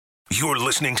You're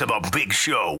listening to The Big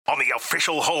Show on the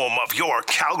official home of your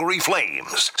Calgary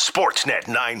Flames. Sportsnet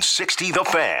 960 The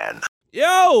Fan.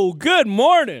 Yo, good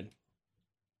morning.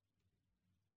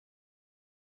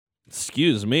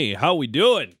 Excuse me, how we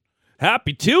doing?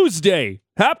 Happy Tuesday.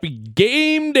 Happy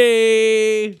game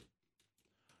day.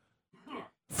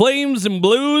 Flames and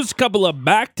Blues, couple of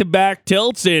back-to-back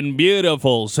tilts in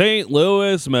beautiful St.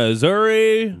 Louis,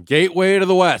 Missouri. Gateway to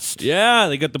the West. Yeah,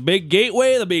 they got the big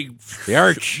gateway, the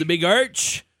arch. The big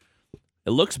arch.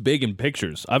 It looks big in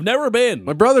pictures. I've never been.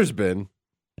 My brother's been.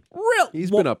 Real?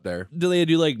 He's been up there. Do they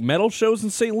do like metal shows in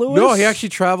St. Louis? No, he actually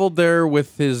traveled there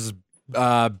with his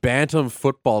Bantam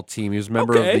football team. He was a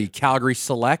member of the Calgary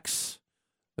Selects.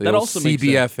 That also makes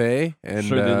CBFA, and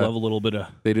sure they love a little bit of.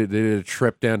 They did a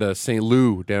trip down to St.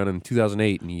 Louis down in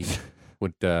 2008, and he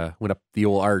went up the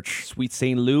old arch. Sweet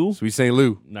St. Louis. Sweet St.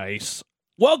 Louis. Nice.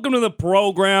 Welcome to the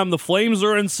program. The Flames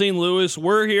are in St. Louis.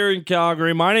 We're here in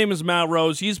Calgary. My name is Matt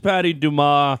Rose. He's Patty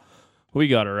Dumas. We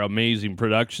got our amazing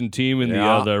production team in the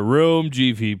other room.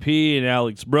 GVP and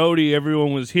Alex Brody.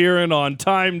 Everyone was here and on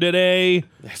time today.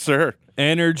 Yes, sir.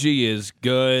 Energy is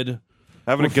good.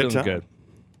 Having a good time. Good.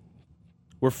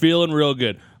 We're feeling real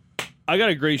good. I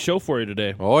got a great show for you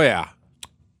today. Oh, yeah.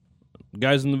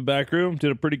 Guys in the back room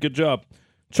did a pretty good job.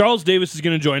 Charles Davis is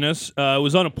going to join us.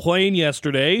 Was on a plane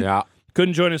yesterday. Yeah.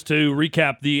 Couldn't join us to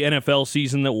recap the NFL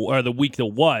season, or the week that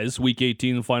was, Week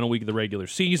 18, the final week of the regular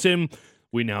season.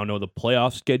 We now know the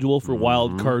playoff schedule for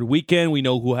Wild Card Weekend. We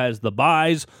know who has the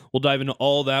buys. We'll dive into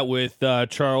all that with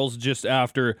Charles just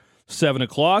after 7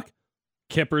 o'clock.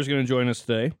 Kipper's going to join us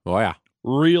today. Oh, yeah.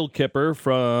 Real Kipper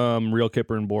from Real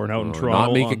Kipper and Born out in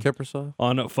Toronto. Not Mika Kippersaw?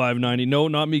 On 590. No,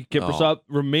 not Mika Kippersaw.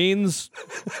 Remains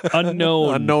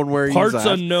unknown. Unknown where he's Parts at.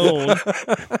 unknown.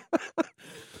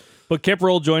 But Kipper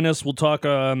will join us. We'll talk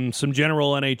some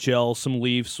general NHL, some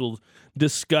Leafs. We'll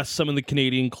discuss some of the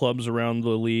Canadian clubs around the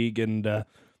league and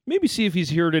maybe see if he's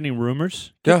heard any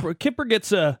rumors. Kipper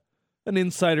gets an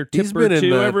insider tip or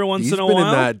two every once in a while.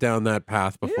 He's been down that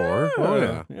path before.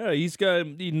 Yeah. Yeah,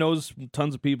 he knows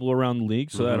tons of people around the league,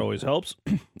 so that always helps.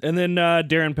 And then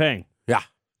Darren Pang. Yeah.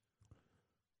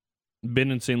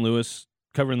 Been in St. Louis,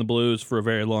 covering the Blues for a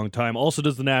very long time. Also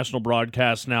does the national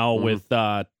broadcast now with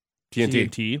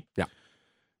TNT. Yeah.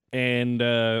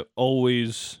 And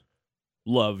always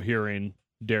love hearing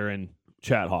Darren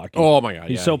chat hockey. Oh, my God.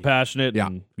 He's so passionate,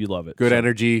 and you love it. Good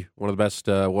energy. One of the best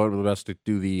to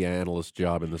do the analyst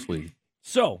job in this league.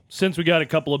 So, since we got a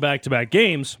couple of back-to-back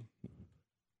games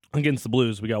against the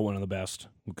Blues, we got one of the best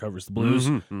who covers the Blues.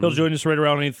 He'll join us right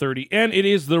around 8:30, and it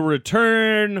is the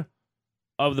return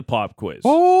of the pop quiz.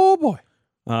 Oh, boy.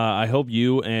 I hope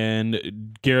you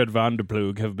and Garrett Van der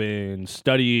Ploeg have been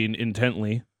studying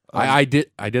intently. I did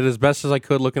as best as I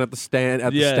could looking at the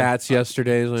stats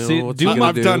yesterday. So, See,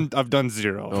 I've done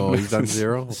zero. Oh, he's done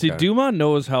zero? Okay. See, Duma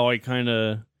knows how I kind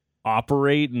of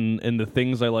operate and the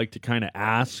things I like to kind of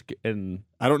ask. And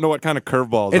I don't know what kind of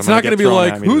curveballs. It's not going to be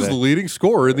like, who's the leading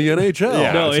scorer in the NHL?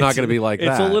 Yeah. No, it's not going to be like that.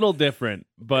 It's a little different,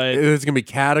 but it's going to be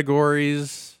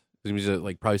categories. There's going to be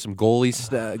like probably some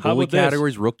goalie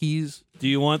categories, rookies. Do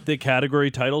you want the category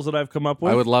titles that I've come up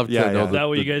with? I would love to know. That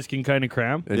way you guys can kind of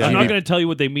cram. Yeah. I'm not going to tell you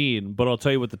what they mean, but I'll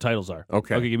tell you what the titles are.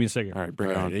 Okay. Okay, give me a second. All right,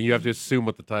 bring it on. And you have to assume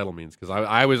what the title means because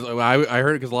I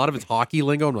heard it because a lot of it's hockey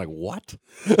lingo. I'm like, what?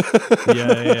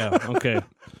 Yeah. Okay.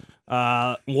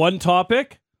 One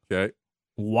topic. Okay.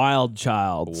 Wild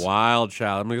Child. Wild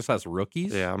Child. I'm going to guess that's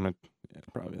rookies. Yeah,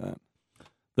 probably that.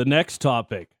 The next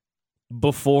topic.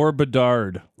 Before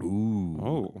Bedard. Ooh.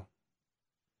 Oh.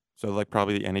 So like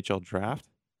probably the NHL draft?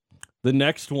 The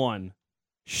next one.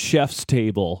 Chef's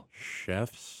Table.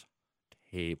 Chef's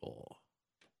Table.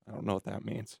 I don't know what that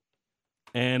means.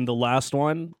 And the last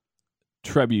one.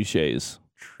 Trebuchets.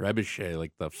 Trebuchet,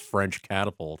 like the French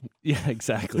catapult. Yeah,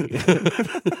 exactly.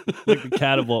 Like the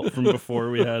catapult from before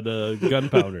we had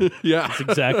gunpowder. Yeah. That's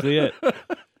exactly it.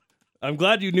 I'm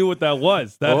glad you knew what that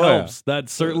was. That helps. Yeah. That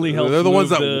certainly helps. They're the ones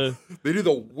that they do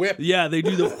the whip. Yeah, they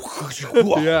do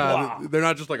the. Yeah, they're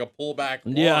not just like a pullback.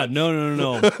 Yeah,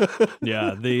 no.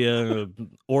 Yeah, the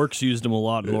orcs used them a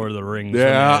lot in Lord of the Rings.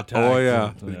 Yeah. Oh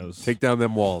yeah. Was... Take down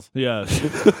them walls. Yeah.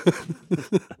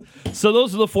 So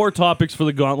those are the 4 topics for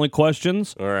the gauntlet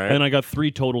questions. All right. And I got 3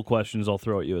 total questions I'll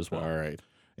throw at you as well. All right.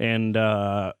 And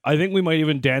I think we might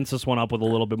even dance this one up with a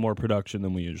little bit more production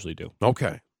than we usually do.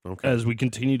 Okay. As we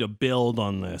continue to build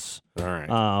on this. All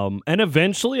right. And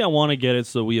eventually I want to get it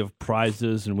so we have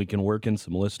prizes and we can work in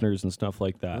some listeners and stuff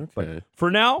like that. Okay. But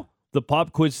for now, the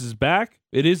pop quiz is back.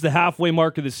 It is the halfway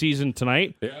mark of the season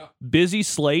tonight. Yeah. Busy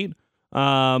slate.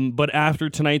 But after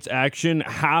tonight's action,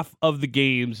 half of the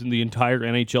games in the entire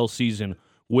NHL season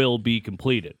will be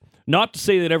completed. Not to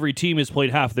say that every team has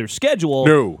played half their schedule,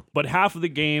 No. but half of the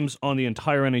games on the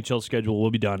entire NHL schedule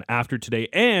will be done after today,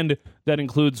 and that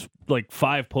includes like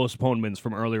 5 postponements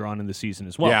from earlier on in the season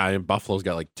as well. Yeah, and Buffalo's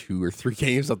got like 2 or 3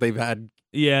 games that they've had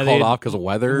Yeah, called off because of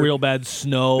weather. real bad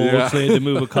snow. Yeah. So they had to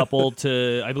move a couple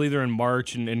to, I believe they're in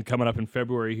March and coming up in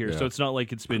February here. Yeah. So it's not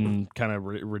like it's been kind of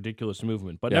ridiculous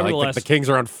movement. But Yeah, nevertheless, like the Kings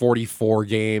are on 44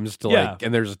 games to Yeah.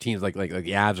 and there's teams like the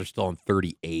Avs are still on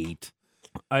 38.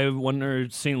 I wonder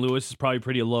St. Louis is probably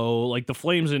pretty low. Like the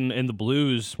Flames and the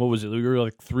Blues, what was it? We were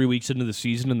like 3 weeks into the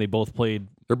season and they both played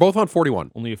They're both on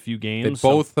 41. only a few They games.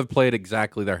 both have played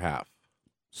exactly their half.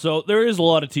 So there is a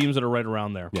lot of teams that are right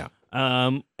around there. Yeah.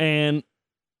 And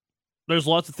there's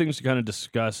lots of things to kind of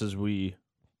discuss as we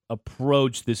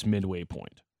approach this midway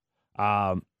point.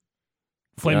 Flames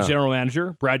Yeah. general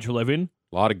manager, Brad Treliving,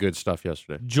 A lot of good stuff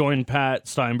yesterday. joined Pat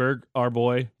Steinberg, our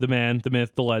boy, the man, the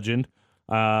myth, the legend.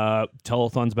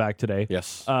 Telethon's back today.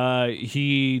 Yes.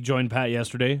 He joined Pat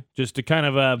yesterday just to kind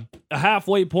of a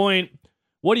halfway point.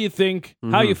 What do you think?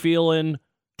 How you feeling?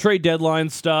 Trade deadline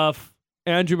stuff.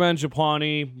 Andrew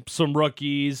Mangiapane, some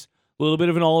rookies, a little bit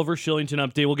of an Oliver Shillington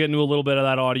update. We'll get into a little bit of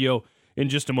that audio in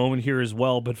just a moment here as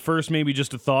well. But first, maybe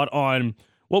just a thought on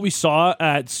what we saw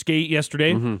at Skate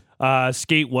yesterday.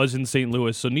 Skate was in St.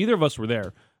 Louis, so neither of us were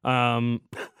there.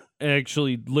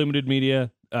 Actually, limited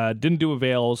media, didn't do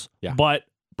avails. Yeah. But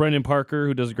Brendan Parker,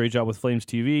 who does a great job with Flames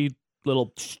TV,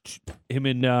 him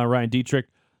and Ryan Dietrich,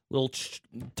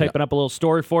 typing up a little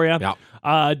story for you.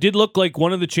 Yeah. Did look like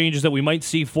one of the changes that we might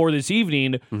see for this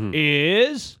evening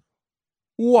is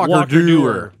Walker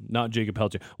Duehr. not Jacob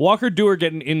Pelletier. Walker Duehr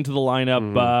getting into the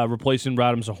lineup, replacing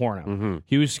Radim Zahorna.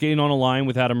 He was skating on a line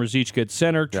with Adam Ruzicka at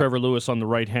center, Trevor Lewis on the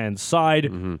right-hand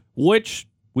side, which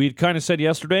we kind of said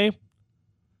yesterday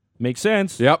makes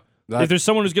sense. Yep. If there's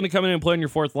someone who's going to come in and play on your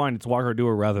fourth line, it's Walker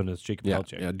Duehr rather than it's Jacob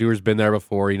Pelletier. Yeah, Duehr's been there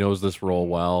before. He knows this role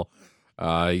well.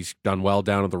 He's done well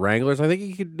down at the Wranglers. I think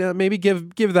he could maybe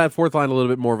give that fourth line a little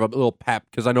bit more of a little pep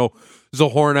because I know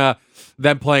Zahorna,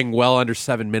 them playing well under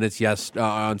 7 minutes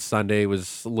on Sunday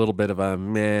was a little bit of a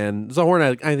man.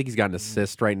 Zahorna, I think he's got an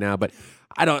assist right now, but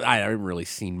I haven't really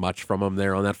seen much from him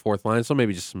there on that fourth line. So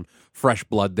maybe just some fresh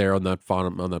blood there on that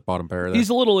bottom pair there. He's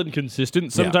a little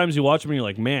inconsistent. Sometimes you watch him and you're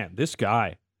like, man, this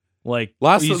guy. Like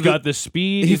he's got the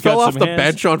speed. He fell got off some the hands.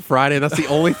 bench on Friday. And that's the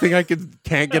only thing I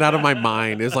can't get out of my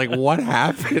mind. Is like, what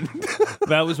happened?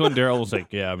 That was when Daryl was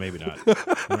like, "Yeah, maybe not.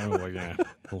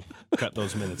 We'll cut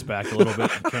those minutes back a little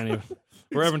bit.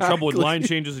 We're having trouble with line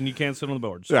changes, and you can't sit on the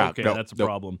boards. That's a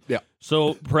problem. Yeah.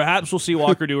 So perhaps we'll see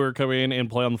Walker Duehr come in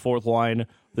and play on the fourth line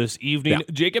this evening. Yeah.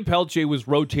 Jacob Pelletier was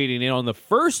rotating in on the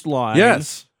first line.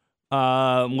 Yes.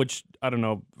 Which I don't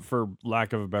know, for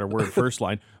lack of a better word, first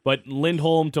line, but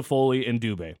Lindholm, Toffoli, and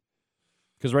Dubé.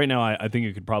 Because right now, I think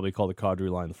you could probably call the Kadri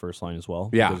line the first line as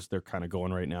well. Yeah. Because they're kind of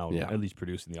going right now, at least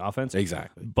producing the offense.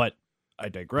 Exactly. But I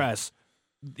digress.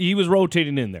 He was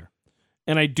rotating in there.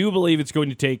 And I do believe it's going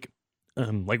to take,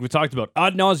 like we talked about,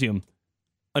 ad nauseum,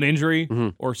 an injury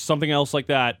or something else like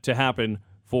that to happen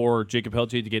for Jacob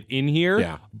Pelletier to get in here.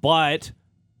 Yeah. But...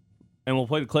 and we'll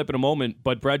play the clip in a moment,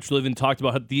 but Brad Treliving talked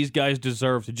about how these guys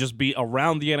deserve to just be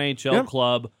around the NHL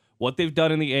club, what they've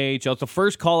done in the AHL. It's the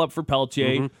first call-up for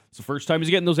Pelletier. It's the first time he's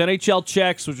getting those NHL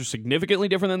checks, which are significantly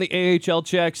different than the AHL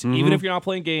checks, even if you're not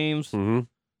playing games.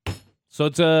 So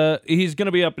it's he's going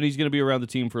to be up and he's going to be around the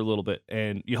team for a little bit.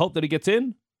 And you hope that he gets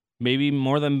in, maybe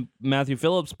more than Matthew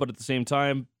Phillips, but at the same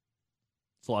time,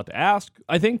 it's a lot to ask,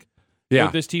 I think. Yeah.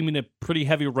 With this team in a pretty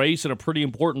heavy race and a pretty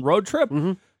important road trip.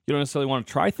 You don't necessarily want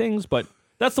to try things, but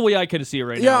that's the way I kind of see it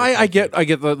right now. Yeah, I get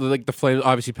the Flames.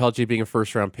 Obviously, Pelletier being a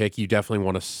first round pick, you definitely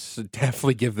want to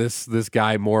definitely give this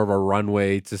guy more of a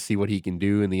runway to see what he can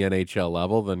do in the NHL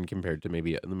level than compared to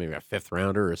maybe a fifth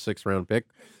rounder or a sixth round pick.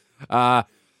 But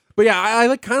yeah,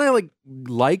 I kind of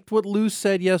liked what Lou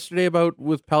said yesterday about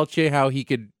with Pelletier, how he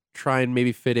could try and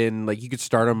maybe fit in, like you could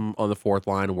start him on the fourth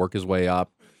line and work his way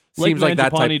up. Seems like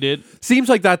that type. Seems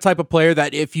like that type of player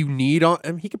that if you need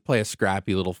he could play a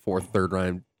scrappy little third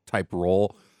round type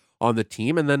role on the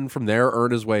team, and then from there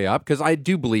earn his way up. Because I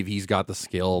do believe he's got the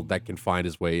skill that can find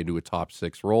his way into a top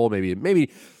six role.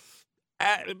 Maybe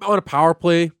on a power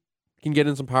play can get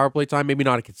in some power play time. Maybe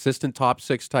not a consistent top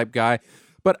six type guy,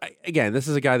 but again, this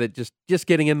is a guy that just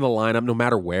getting into the lineup, no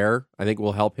matter where, I think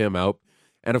will help him out.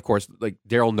 And of course, like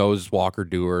Daryl knows Walker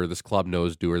Duehr, this club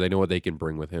knows Duehr. They know what they can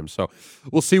bring with him. So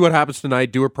we'll see what happens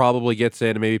tonight. Duehr probably gets in,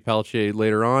 and maybe Pelletier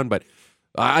later on. But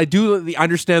I do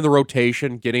understand the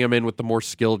rotation, getting him in with the more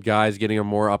skilled guys, getting him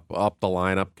more up the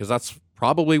lineup, because that's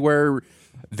probably where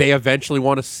they eventually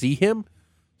want to see him.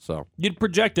 So You'd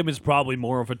project him as probably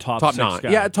more of a top top 6 9,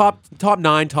 guy. yeah, top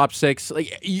 9, top 6.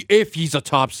 Like if he's a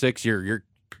top 6, you're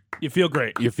You feel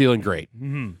great. feeling great.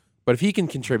 Mm-hmm. But if he can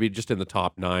contribute just in the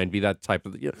top 9, be that type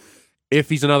of, if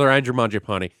he's another Andrew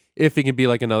Mangiapane, if he can be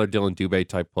like another Dylan Dubé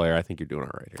type player, I think you're doing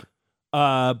all right here.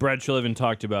 Brad Sullivan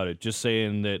talked about it, just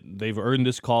saying that they've earned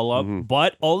this call up,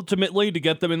 but ultimately to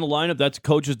get them in the lineup, that's a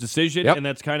coach's decision, and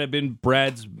that's kind of been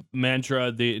Brad's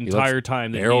mantra the entire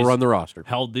time that Darryl run the roster,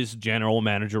 held this general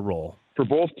manager role. For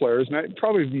both players, and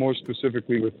probably more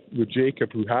specifically with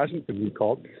Jacob, who hasn't been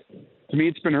recalled, to me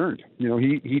it's been earned.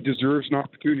 He deserves an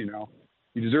opportunity now.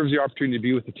 He deserves the opportunity to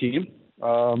be with the team.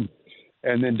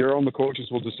 And then Darryl and the coaches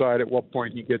will decide at what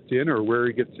point he gets in or where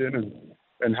he gets in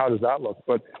and how does that look.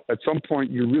 But at some point,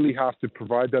 you really have to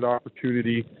provide that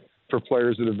opportunity for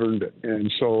players that have earned it.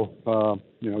 And so,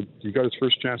 he got his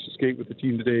first chance to skate with the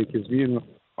team today. It gives me an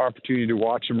opportunity to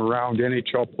watch him around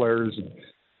NHL players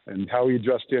and how he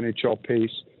adjusts to NHL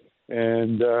pace.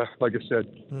 And like I said,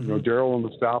 Darryl and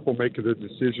the staff will make the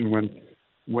decision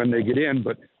when they get in.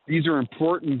 But these are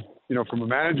important, from a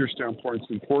manager standpoint,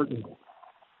 it's important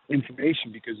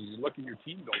information because as you look at your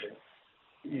team building,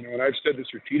 and I've said this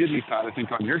repeatedly, Pat, I think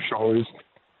on your show, is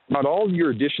not all of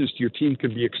your additions to your team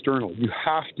can be external. You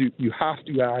have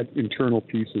to add internal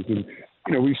pieces. And,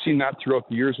 we've seen that throughout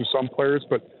the years with some players,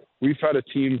 but we've had a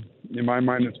team, in my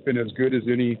mind, that's been as good as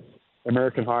any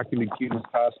American Hockey League team in the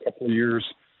past couple of years.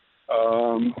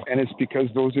 And it's because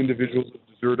those individuals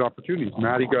have deserved opportunities.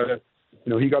 Matty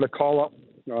he got a call up,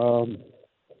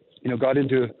 got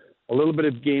into a little bit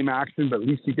of game action, but at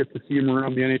least he gets to see him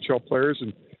around the NHL players,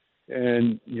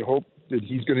 and you hope that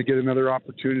he's going to get another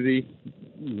opportunity.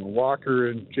 Walker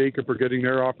and Jacob are getting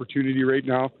their opportunity right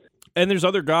now. And there's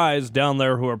other guys down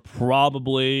there who are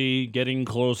probably getting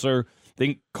closer. I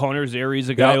think Connor Zary's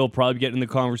a guy who will probably get in the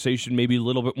conversation maybe a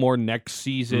little bit more next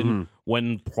season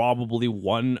when probably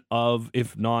one of,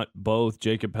 if not both,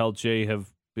 Jacob Pelche have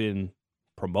been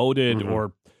promoted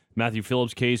or Matthew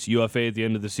Phillips' case, UFA at the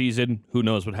end of the season. Who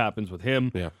knows what happens with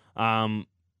him. Yeah.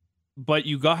 But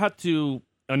you got to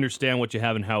understand what you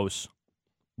have in house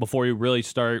before you really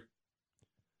start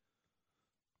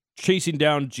chasing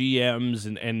down GMs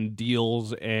and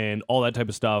deals and all that type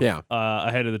of stuff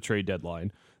ahead of the trade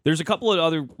deadline. There's a couple of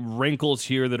other wrinkles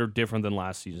here that are different than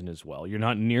last season as well. You're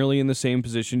not nearly in the same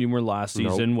position you were last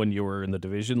season when you were in the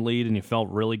division lead and you felt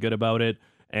really good about it,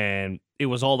 and it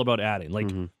was all about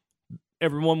adding.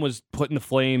 Everyone was putting the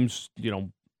Flames,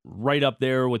 right up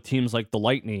there with teams like the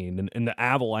Lightning and the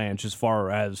Avalanche as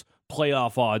far as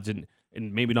playoff odds and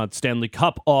maybe not Stanley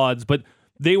Cup odds, but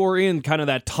they were in kind of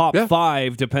that top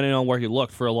 5 depending on where you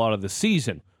looked for a lot of the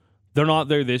season. They're not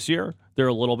there this year. They're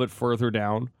a little bit further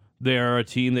down. They're a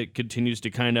team that continues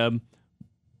to kind of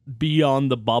be on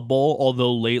the bubble,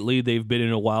 although lately they've been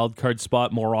in a wild card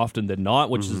spot more often than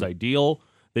not, which is ideal.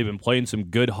 They've been playing some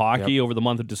good hockey over the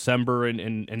month of December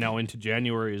and now into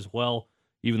January as well,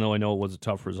 even though I know it was a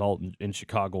tough result in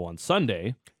Chicago on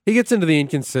Sunday. He gets into the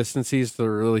inconsistencies to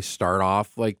really start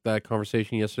off like that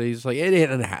conversation yesterday. He's like,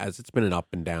 it's been an up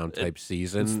and down type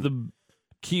season. It's the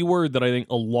key word that I think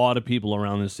a lot of people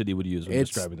around the city would use when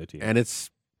describing the team. And it's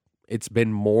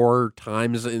been more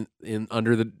times in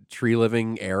under the Tree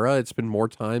Living era. It's been more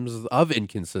times of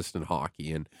inconsistent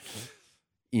hockey. And,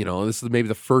 this is maybe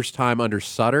the first time under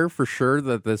Sutter for sure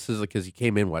that this is because he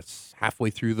came in, halfway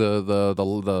through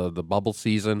the bubble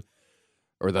season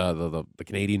or the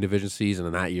Canadian division season.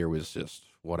 And that year was just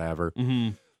whatever.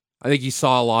 I think he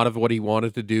saw a lot of what he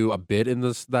wanted to do a bit in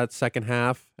that second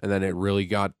half. And then it really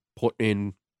got put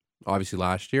in, obviously,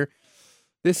 last year.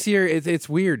 This year, it's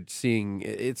weird seeing.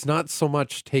 It's not so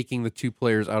much taking the 2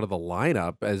 players out of the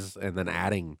lineup and then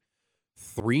adding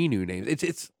 3 new names.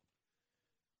 It's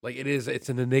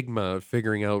an enigma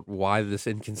figuring out why this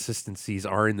inconsistencies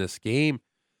are in this game.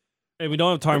 And we don't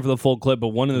have time for the full clip, but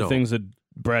one of the things that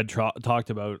Brad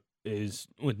talked about is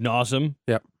with Nawsom.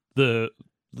 Yep. The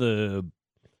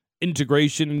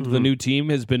integration into the new team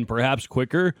has been perhaps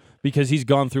quicker because he's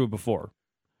gone through it before.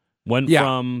 Went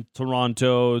from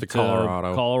Toronto to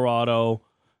Colorado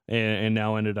and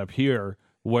now ended up here.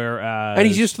 Whereas, and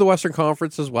he's used to the Western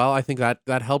Conference as well. I think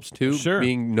that helps too. Sure.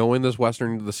 Knowing this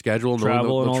the schedule,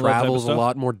 travel, knowing the travel's a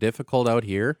lot more difficult out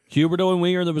here. Huberdeau and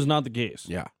Winger, that was not the case.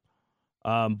 Yeah.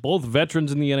 Both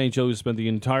veterans in the NHL who spent the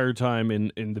entire time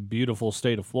in the beautiful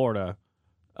state of Florida.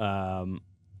 And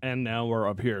now we're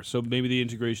up here. So maybe the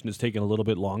integration has taken a little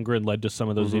bit longer and led to some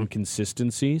of those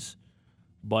inconsistencies.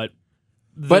 But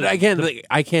again,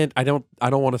 I don't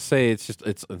want to say it's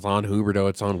on Huberdeau,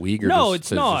 it's on Weegar. No,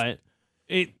 it's not.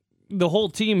 The whole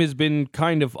team has been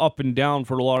kind of up and down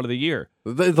for a lot of the year.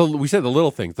 We said the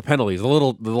little things, the penalties, the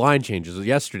line changes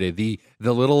yesterday, the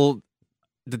little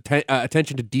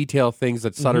attention to detail things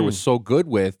that Sutter was so good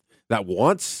with, that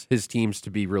wants his teams to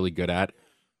be really good at,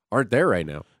 aren't there right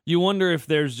now. You wonder if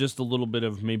there's just a little bit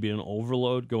of maybe an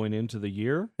overload going into the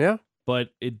year. Yeah. But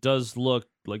it does look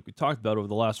like we talked about over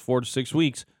the last 4 to 6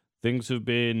 weeks, things have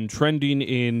been trending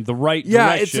in the right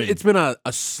direction. It's been a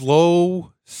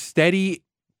slow, steady,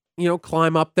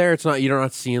 climb up there. It's not, you're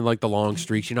not seeing like the long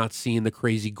streaks. You're not seeing the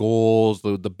crazy goals,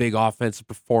 the big offensive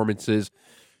performances.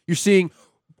 You're seeing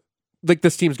like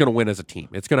this team's going to win as a team.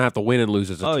 It's going to have to win and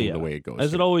lose as a team the way it goes.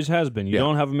 As it always has been. You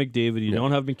don't have a McDavid. You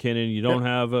don't have McKinnon. You don't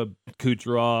have a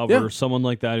Kucherov or someone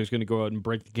like that who's going to go out and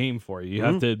break the game for you. You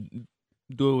have to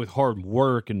do it with hard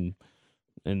work and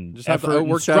just have to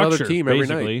outwork that other team every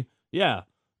night. Yeah.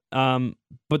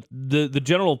 But the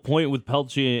general point with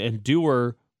Pelche and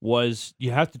Dewar was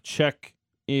you have to check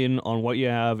in on what you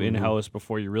have in-house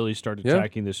before you really start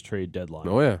attacking this trade deadline.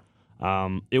 Oh, yeah.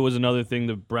 It was another thing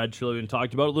that Brad Treliving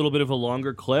talked about, a little bit of a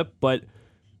longer clip, but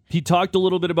he talked a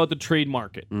little bit about the trade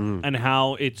market and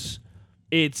how it's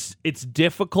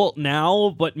difficult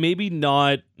now, but maybe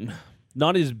not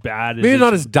as bad as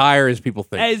not as dire as people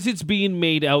think. As it's being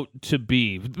made out to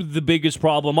be. The biggest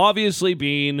problem obviously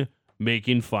being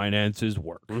making finances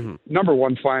work. Number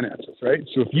one, finances, right?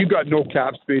 So if you got no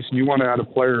cap space and you want to add a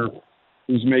player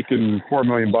who's making $4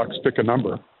 million, pick a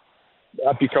number,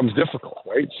 that becomes difficult,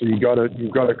 right? So you've got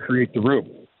to create the room.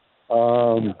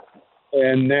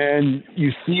 And then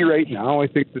you see right now, I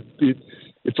think that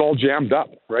it's all jammed up,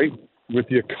 right? With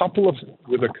a couple of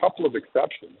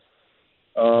exceptions.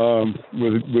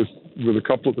 With a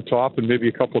couple at the top and maybe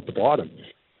a couple at the bottom.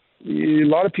 A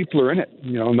lot of people are in it.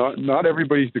 Not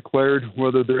everybody's declared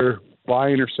whether they're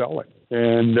buying or selling,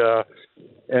 and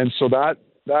so that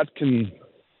can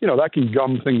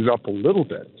gum things up a little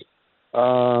bit.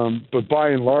 But by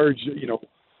and large,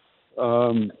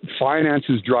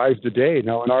 finances drive the day.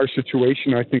 Now in our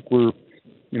situation, I think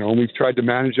we've tried to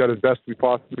manage that as best we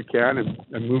possibly can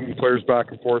and moving players back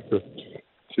and forth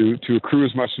to accrue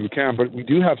as much as we can, but we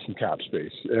do have some cap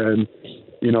space, and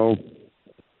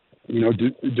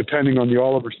depending on the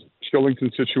Oliver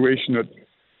Kylington situation, that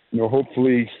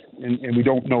hopefully, and we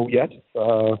don't know yet,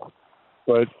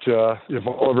 but if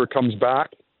Oliver comes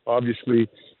back, obviously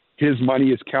his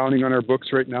money is counting on our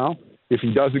books right now. If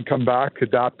he doesn't come back,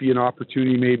 could that be an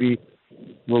opportunity maybe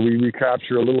where we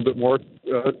recapture a little bit more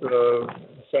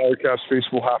salary cap space?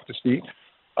 We'll have to see.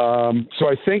 So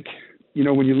I think.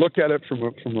 When you look at it from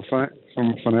a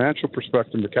financial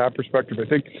perspective, the cap perspective, I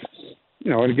think,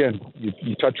 and again,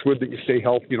 you touch wood that you stay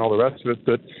healthy and all the rest of it,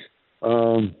 that,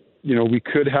 we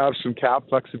could have some cap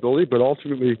flexibility, but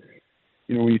ultimately,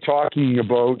 when you're talking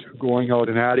about going out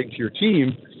and adding to your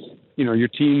team,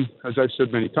 as I've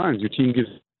said many times,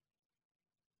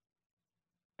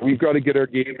 we've got to get our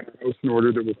game in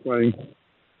order that we're playing.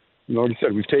 Like I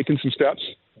said, we've taken some steps,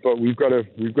 but we've got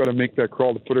to make that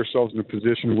crawl to put ourselves in a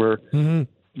position where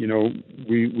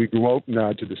we go out and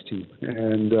add to this team,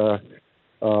 and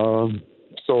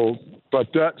but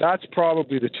that's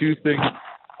probably the two things.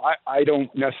 I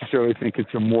don't necessarily think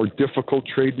it's a more difficult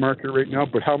trade market right now,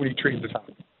 but how many trades have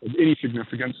happened of any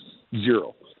significance?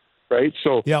 Zero, right?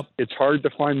 So it's hard to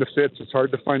find the fits, it's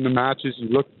hard to find the matches. You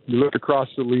look across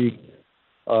the league,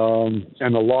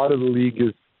 and a lot of the league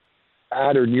is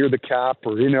at or near the cap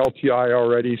or in LTI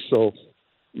already. So,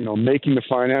 making the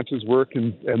finances work.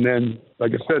 And then,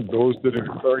 like I said, those that are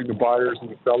declaring the buyers and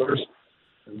the sellers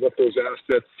and what those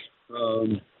assets,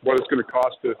 what it's going to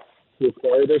cost to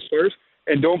acquire those players.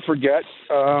 And don't forget,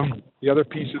 the other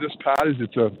piece of this, Pat, is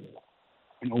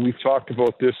we've talked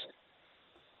about this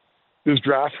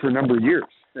draft for a number of years.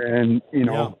 And,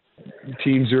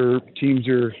 teams are,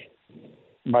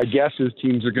 my guess is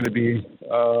teams are going to be,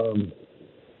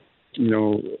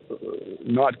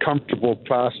 not comfortable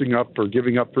passing up or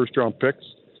giving up first-round picks,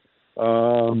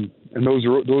 and those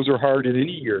are hard in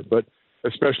any year, but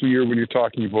especially a year when you're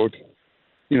talking about,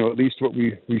 at least what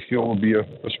we feel will be a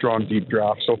strong, deep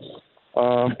draft. So,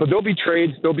 but there'll be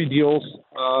trades, there'll be deals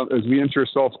as we inch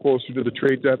ourselves closer to the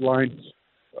trade deadline.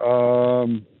 But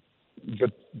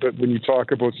when you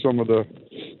talk about some of the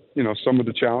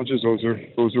challenges, those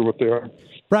are what they are.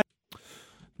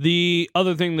 The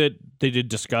other thing that they did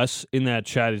discuss in that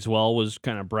chat as well was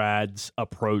kind of Brad's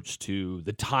approach to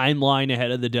the timeline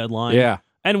ahead of the deadline. Yeah.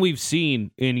 And we've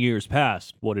seen in years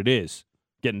past what it is.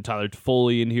 Getting Tyler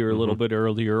Toffoli in here a little bit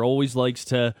earlier always likes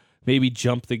to maybe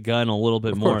jump the gun a little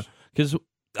bit more. Because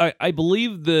I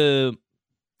believe the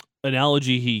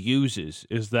analogy he uses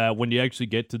is that when you actually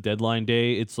get to deadline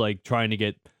day, it's like trying to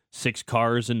get 6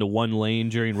 cars into one lane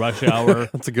during rush hour.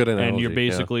 That's a good analogy. And you're yeah.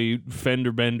 basically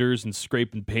fender benders and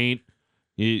scraping paint.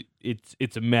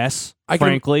 It's a mess, I can-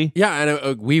 frankly. Yeah,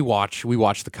 and we watch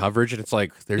the coverage, and it's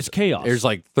like It's chaos. There's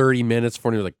like 30 minutes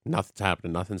for you, like nothing's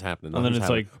happening. And then it's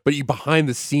happening. But you behind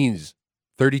the scenes,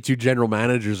 32 general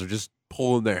managers are just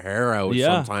pulling their hair out.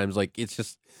 Yeah. Sometimes, like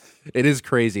it is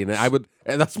crazy, and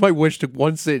and that's my wish to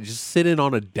just sit in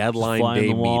on a deadline fly on day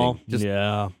the wall.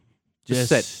 meeting. Just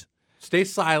sit. Stay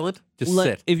silent. Just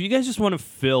sit. If you guys just want to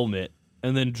film it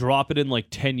and then drop it in like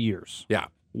 10 years. Yeah.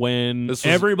 When This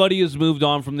was- everybody has moved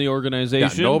on from the Yeah,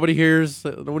 organization. nobody hears.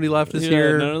 Nobody left is Yeah,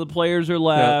 here. None of the players are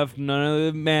left. None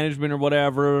of the management or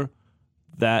whatever.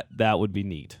 That would be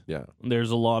neat. Yeah.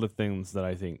 There's a lot of things that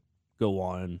I think go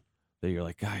on that you're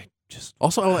like, guy, just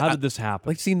Also, how I did this happen?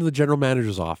 like seeing the general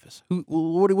manager's office.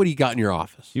 What do you got in your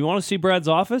office? You want to see Brad's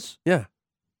office? Yeah.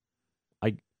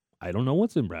 I don't know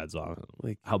what's in Brad's office.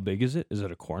 Like, How big is it? Is it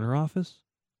a corner office?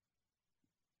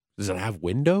 does it have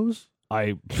windows?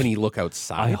 I Can he look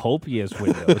outside? I hope he has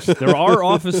windows. There are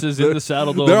offices in the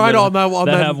Saddle Dome There are that, on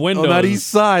that have windows. on that east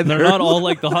side. They're there. not all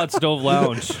like the Hot Stove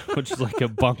Lounge, which is like a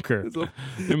bunker.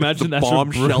 Imagine that's bomb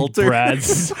what shelter.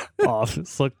 Brad's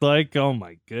office looked like. Oh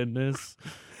my goodness.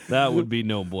 That would be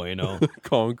no bueno.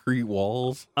 concrete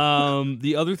walls.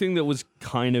 The other thing that was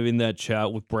kind of in that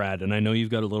chat with Brad, and I know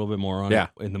you've got a little bit more on Yeah.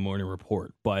 it in the morning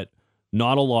report, but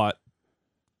not a lot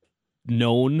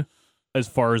known as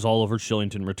far as Oliver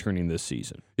Shillington returning this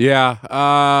season. Yeah,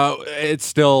 it's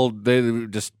still they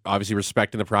just obviously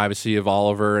respecting the privacy of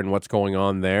Oliver and what's going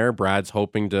on there. Brad's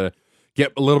hoping to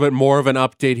get a little bit more of an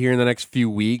update here in the next few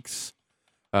weeks.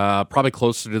 Probably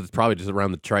closer to probably just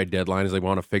around the trade deadline as they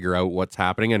want to figure out what's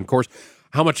happening. And of course,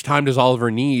 how much time does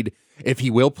Oliver need if he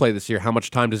will play this year? How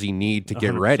much time does he need to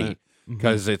get 100%. ready?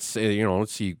 Because it's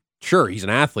let's see. Sure, he's an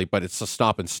athlete, but it's a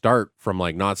stop and start from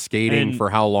like not skating And-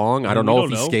 for how long? I don't we know don't if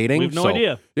he's know. skating. We have no so,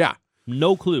 idea. Yeah,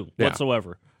 No clue Yeah.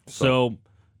 whatsoever. So,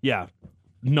 yeah,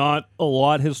 not a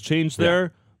lot has changed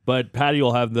there, but Patty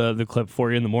will have the clip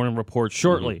for you in the morning report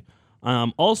shortly.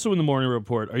 Also in the morning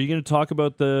report, are you going to talk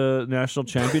about the national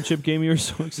championship game you were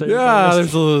so excited yeah. about?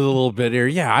 There's a little bit here.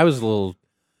 Yeah, I was a little.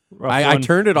 Rough I one-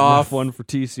 turned it rough off. one for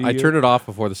TCU. I turned it off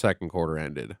before the second quarter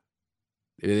ended.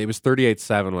 It was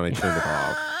 38-7 when I turned it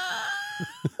off.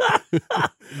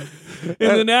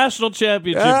 in the national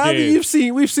championship game. We've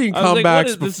seen I was like, what comebacks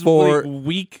is this, before. like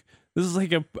week? This is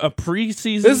like a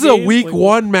preseason. This is a game? week Like,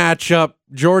 one matchup.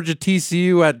 Georgia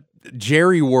TCU at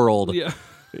Jerry World. Yeah.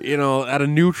 At a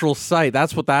neutral site.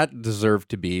 That's what that deserved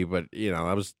to be. But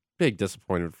I was big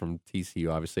disappointed from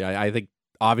TCU. Obviously, I think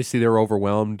obviously they were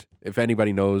overwhelmed. If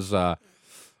anybody knows,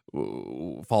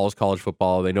 follows college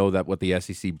football, they know that what the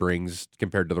SEC brings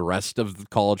compared to the rest of the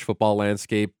college football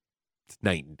landscape, it's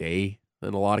night and day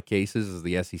in a lot of cases. As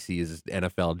the SEC is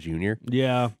NFL junior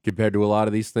Yeah. compared to a lot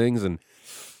of these things. And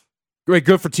great,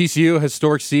 good for TCU,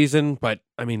 historic season. But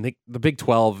I mean, the Big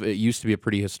 12, it used to be a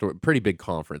pretty big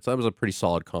conference. That was a pretty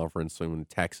solid conference when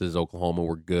Texas, Oklahoma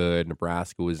were good,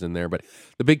 Nebraska was in there. But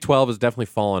the Big 12 has definitely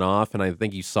fallen off, and I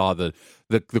think you saw the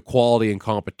quality and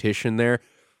competition there.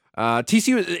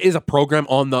 TCU is a program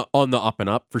on the up and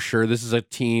up for sure. This is a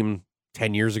team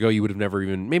 10 years ago you would have never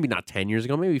even, maybe not 10 years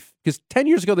ago, maybe because 10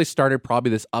 years ago they started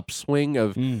probably this upswing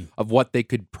of what they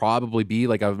could probably be,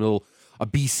 like a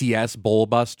BCS bowl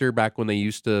buster back when they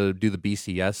used to do the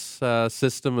BCS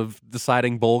system of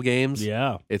deciding bowl games.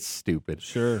 Yeah. It's stupid.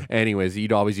 Sure. Anyways,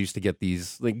 you'd always used to get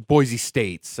these like Boise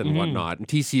States and whatnot, and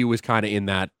TCU was kind of in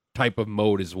that type of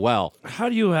mode as well. How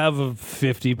do you have a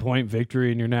 50-point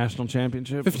victory in your national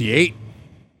championship? 58.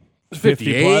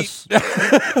 50 plus,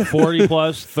 40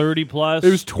 plus, 30 plus. It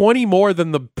was 20 more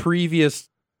than the previous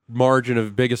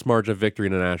biggest margin of victory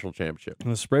in a national championship.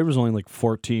 And the spread was only like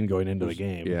 14 going into the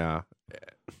game. Yeah.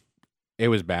 It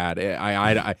was bad.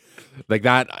 I like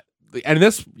that. And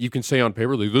this, you can say on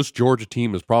paper, like, this Georgia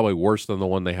team is probably worse than the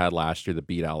one they had last year that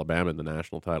beat Alabama in the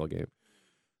national title game.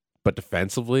 But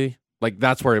defensively, like,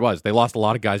 that's where it was. They lost a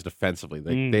lot of guys defensively.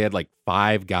 They had like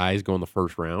 5 guys go in the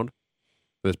first round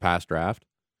this past draft.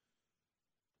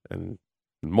 And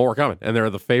more coming. And they're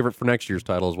the favorite for next year's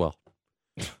title as well.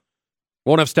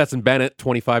 Won't have Stetson Bennett,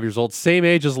 25 years old, same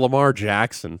age as Lamar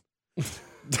Jackson.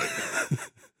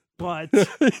 But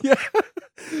Yeah.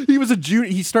 He was a junior.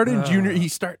 He started in junior. He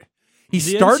started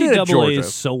NCAA at Georgia.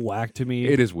 is so whack to me.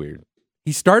 It is weird.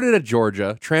 He started at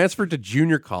Georgia, transferred to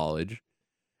junior college,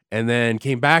 and then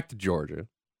came back to Georgia.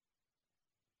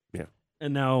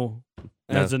 And now,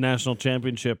 as a national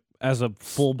championship, as a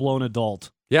full-blown adult.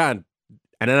 Yeah,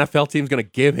 and An NFL team's going to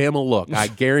give him a look. I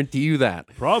guarantee you that.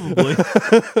 Probably.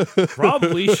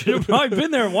 Should have probably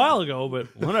been there a while ago, but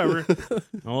whatever.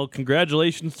 Well,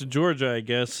 congratulations to Georgia, I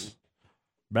guess.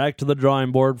 Back to the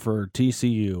drawing board for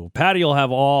TCU. Patty will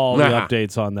have all the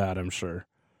updates on that, I'm sure.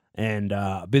 And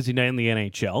busy night in the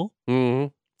NHL. Mm-hmm.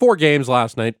 4 games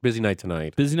last night. Busy night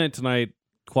tonight. Busy night tonight.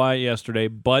 Quiet yesterday,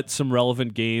 but some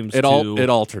relevant games. It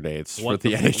alternates for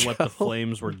the NHL. What the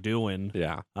Flames were doing.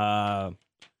 Yeah.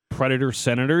 Predator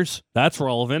Senators. That's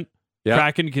relevant. Yeah.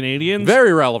 Kraken Canadians.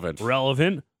 Very relevant.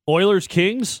 Relevant. Oilers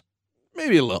Kings.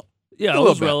 Maybe a little. Yeah, a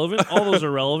those little relevant. All those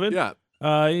are relevant. Yeah.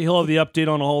 He'll have the update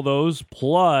on all those.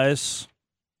 Plus,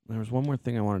 there was one more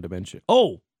thing I wanted to mention.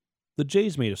 Oh, the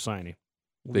Jays made a signing.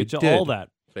 We'll They get to did. all that.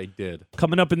 They did.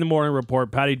 Coming up in the morning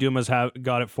report, Patty Dumas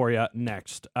got it for you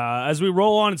next. As we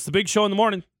roll on, it's the big show in the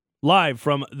morning, live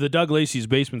from the Doug Lacey's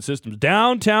Basement Systems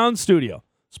downtown studio.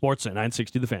 Sportsnet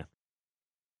 960 The Fan.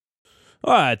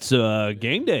 It's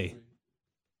game day.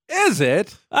 Is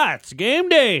it? It's game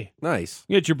day. Nice.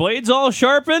 You get your blades all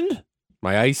sharpened?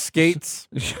 My ice skates.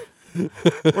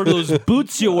 Or those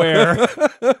boots you wear?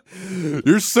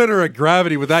 Your center of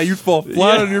gravity with that, you'd fall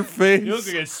flat on your face. You look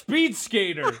like a speed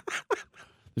skater.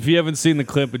 If you haven't seen the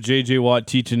clip of J.J. Watt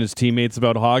teaching his teammates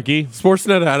about hockey,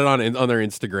 Sportsnet had it on their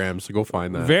Instagram, so go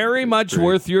find that. very much Great.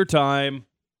 worth your time.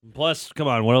 Plus, come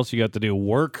on, what else you got to do?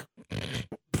 Work?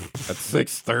 At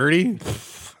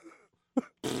 6:30?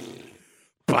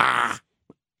 Bah.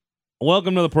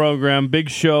 Welcome to the program. Big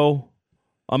show.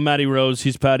 I'm Matty Rose.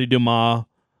 He's Patty Dumas.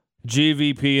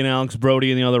 GVP and Alex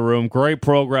Brody in the other room. Great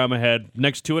program ahead.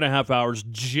 Next 2.5 hours,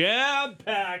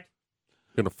 jam-packed.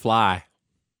 Gonna fly.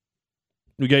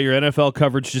 We got your NFL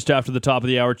coverage just after the top of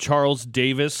the hour. Charles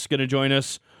Davis going to join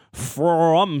us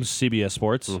from CBS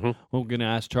Sports. Mhm. We're going to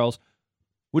ask Charles,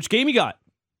 which game you got?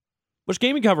 Which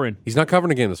game you covering? He's not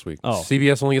covering a game this week. Oh.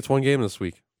 CBS only gets 1 game this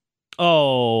week.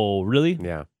 Oh, really?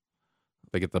 Yeah.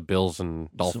 They get the Bills and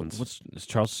Dolphins. So is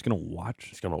Charles just going to watch?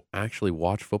 He's going to actually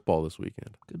watch football this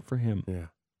weekend. Good for him. Yeah.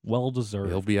 Well deserved.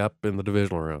 He'll be up in the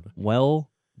divisional round. Well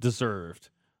deserved.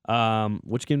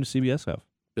 Which game does CBS have?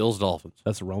 Bills, Dolphins.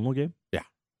 That's a Romo game?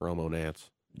 Romo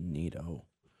Nance. Neato.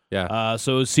 Yeah.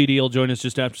 So CD will join us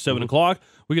just after 7 o'clock.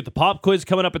 We get the pop quiz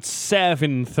coming up at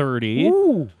 7:30.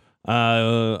 Ooh.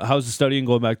 How's the studying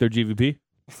going back there, GVP?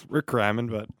 We're cramming,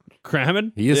 but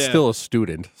Cramming? He is Yeah. still a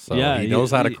student, so he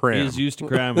knows how to cram. He's used to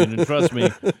cramming. And trust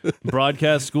me,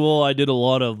 broadcast school, I did a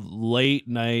lot of late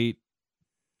night,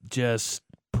 just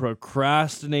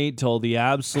procrastinate till the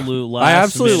absolute last I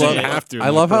absolutely love minute. have to in I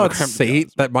the love how it's program, to be safe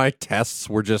honest. that my tests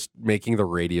were just making the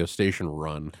radio station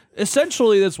run.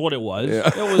 Essentially, that's what it was. Yeah.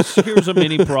 It was, here's a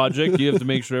mini project. You have to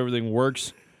make sure everything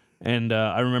works. And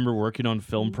I remember working on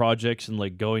film projects and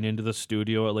like going into the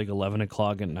studio at like 11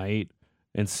 o'clock at night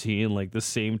and seeing like the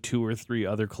same 2 or 3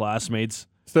 other classmates.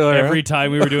 Still there, Every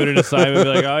time we were doing an assignment, be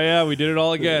like, oh yeah, we did it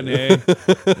all again, eh?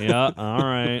 Yeah, all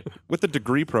right. with the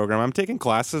degree program, I'm taking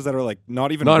classes that are like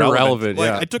not even Not relevant. irrelevant, Like,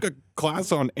 yeah. I took a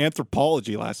class on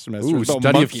anthropology last semester. Ooh, about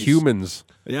study monkeys. of humans.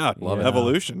 Yeah, Love it.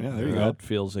 evolution. Yeah, there you go. That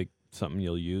feels like something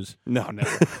you'll use. No,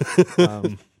 never.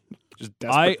 Um, Just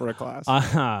desperate for a class.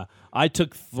 I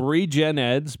took 3 gen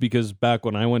eds because back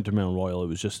when I went to Mount Royal, it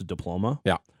was just a diploma.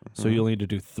 Yeah. So you'll need to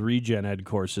do 3 gen ed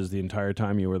courses the entire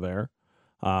time you were there.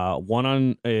 One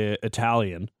on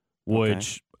Italian,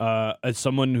 which as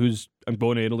someone I'm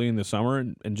going to Italy in the summer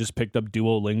and just picked up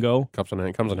Duolingo. Comes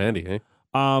in handy, eh?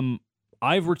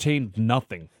 I've retained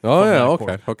nothing. Oh, from yeah, that okay,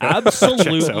 course. okay.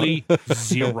 Absolutely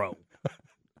zero.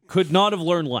 Could not have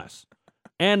learned less.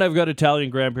 And I've got Italian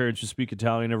grandparents who speak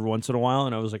Italian every once in a while,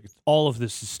 and I was like, all of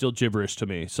this is still gibberish to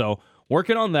me. So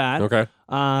working on that. Okay.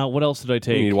 What else did I You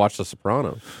take? need to watch The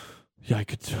Sopranos. Yeah,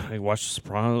 I watched The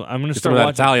Sopranos. I'm gonna Get some start of that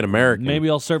watching. Italian American. Maybe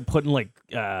I'll start putting like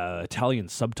Italian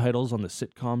subtitles on the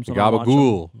sitcoms. when I watch them.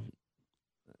 Gabagool,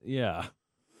 Yeah,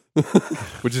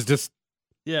 which is just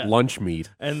yeah. lunch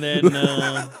meat. And then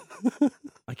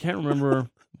I can't remember.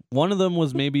 One of them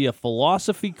was maybe a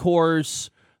philosophy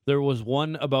course. There was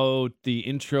one about the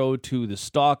intro to the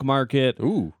stock market,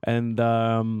 Ooh. and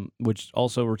which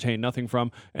also retained nothing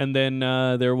from. And then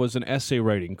there was an essay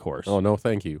writing course, Oh no,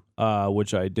 thank you.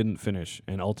 which I didn't finish,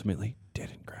 and ultimately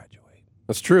didn't graduate.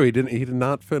 That's true. He did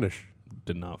not finish.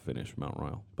 Did not finish Mount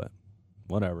Royal, but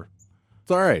whatever.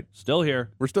 It's all right. Still here.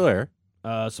 We're still here.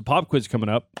 So pop quiz coming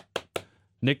up.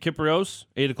 Nick Kiprios,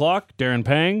 8 o'clock. Darren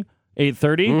Pang,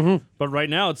 8:30. But right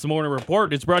now, it's the morning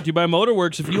report. It's brought to you by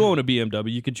Motorworks. If you own a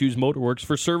BMW, you can choose Motorworks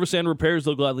for service and repairs.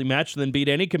 They'll gladly match and then beat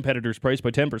any competitor's price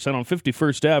by 10% on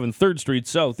 51st Ave and 3rd Street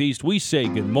Southeast. We say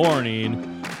good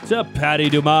morning to Patty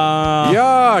Dumas.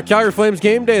 Yeah, Calgary Flames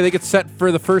game day. They get set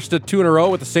for the first of 2 in a row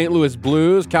with the St. Louis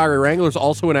Blues. Calgary Wranglers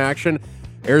also in action.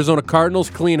 Arizona Cardinals,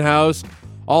 clean house.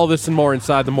 All this and more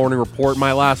inside the morning report.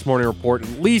 My last morning report,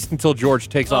 at least until George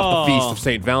takes off the feast of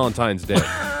St. Valentine's Day.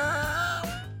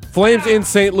 Flames in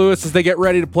St. Louis as they get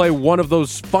ready to play one of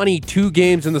those funny 2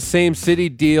 games in the same city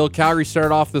deal. Calgary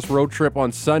started off this road trip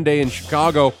on Sunday in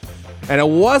Chicago, and it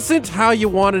wasn't how you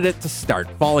wanted it to start,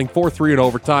 falling 4-3 in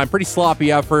overtime. Pretty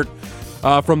sloppy effort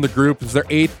from the group. It's their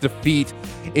 8th defeat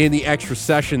in the extra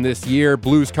session this year.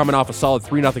 Blues coming off a solid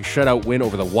 3-0 shutout win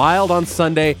over the Wild on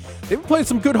Sunday. They've been playing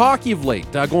some good hockey of late,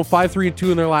 going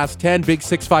 5-3-2 in their last 10. Big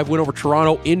 6-5 win over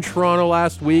Toronto in Toronto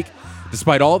last week.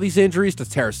 Despite all these injuries to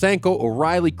Tarasenko,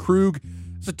 O'Reilly, Krug,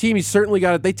 it's a team he's certainly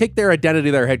got it. They take their identity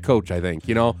to their head coach, I think.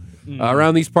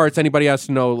 Around these parts, anybody has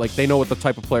to know, they know what the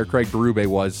type of player Craig Berube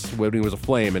was when he was a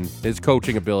Flame and his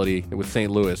coaching ability with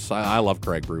St. Louis. I love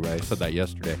Craig Berube. I said that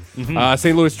yesterday.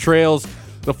 St. Louis trails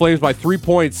the Flames by 3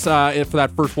 points for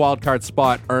that first wild card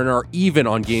spot and are even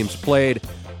on games played.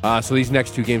 So these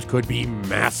next 2 games could be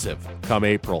massive come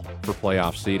April for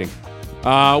playoff seeding.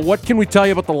 What can we tell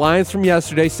you about the Lions from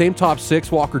yesterday? Same top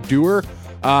 6. Walker Duehr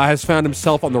has found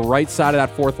himself on the right side of that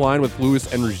fourth line with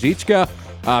Lewis and Ruzicka.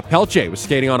 Pelche was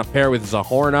skating on a pair with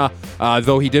Zahorna,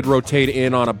 though he did rotate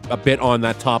in on a bit on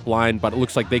that top line, but it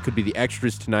looks like they could be the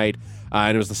extras tonight,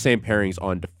 and it was the same pairings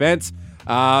on defense.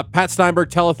 Pat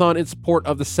Steinberg telethon in support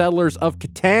of the Settlers of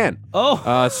Catan.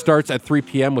 Starts at 3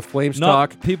 p.m. with Flames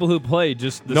Not talk. people who play,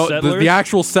 just the Settlers? The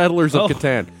actual Settlers of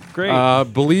Catan.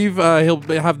 Great. Believe he'll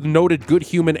have noted good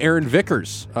human Aaron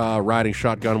Vickers riding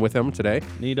shotgun with him today.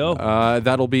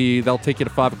 Neato. They'll take you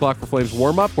to 5 o'clock for Flames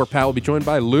warm-up, where Pat will be joined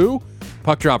by Lou.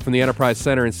 Puck drop from the Enterprise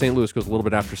Center in St. Louis goes a little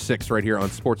bit after 6 right here on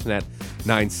Sportsnet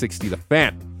 960 The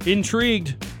Fan.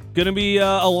 Intrigued. Gonna be a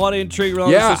lot of intrigue around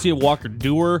this. Let's see what Walker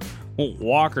Duehr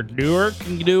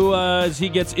can do as he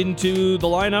gets into the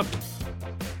lineup.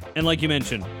 And like you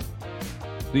mentioned,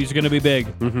 these are going to be big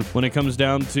when it comes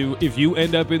down to if you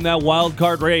end up in that wild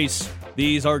card race.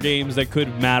 These are games that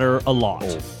could matter a lot.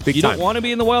 Big you time. Don't want to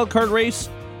be in the wild card race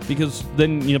because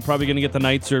then you're probably going to get the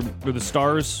Knights or the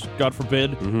Stars, God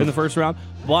forbid, in the first round.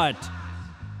 But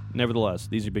nevertheless,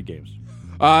 these are big games.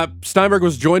 Steinberg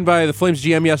was joined by the Flames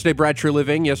GM yesterday, Brad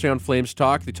Treliving, yesterday on Flames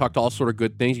Talk. They talked all sort of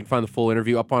good things. You can find the full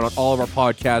interview up on all of our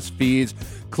podcast feeds.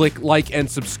 Click like and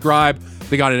subscribe.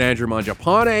 They got an Andrew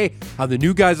Mangiapane, how the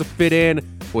new guys have fit in,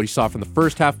 what he saw from the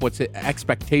first half, what his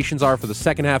expectations are for the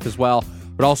second half as well,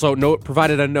 but also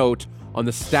provided a note on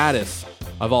the status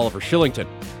of Oliver Shillington.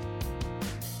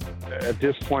 At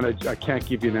this point, I can't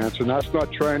give you an answer, and that's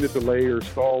not trying to delay or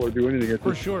stall or do anything.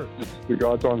 For sure. It's the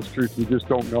God's honest truth. We just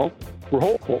don't know. We're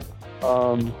hopeful.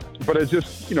 But it's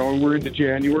just, we're into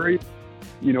January.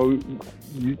 You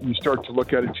start to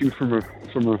look at it, too,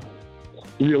 from a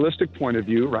realistic point of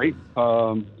view, right,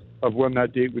 of when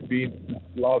that date would be,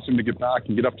 allows him to get back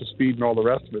and get up to speed and all the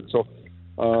rest of it. So,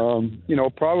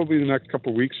 probably the next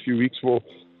few weeks, we'll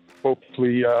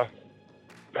hopefully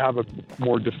have a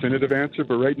more definitive answer.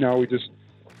 But right now, we just,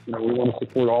 we want to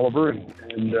support Oliver,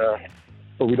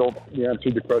 but we don't. The answer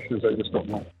to the question is I just don't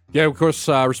know. Yeah, of course,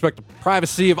 respect the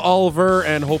privacy of Oliver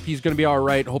and hope he's going to be all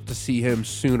right. Hope to see him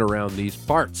soon around these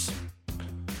parts.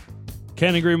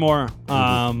 Can't agree more.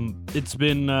 It's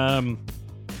been,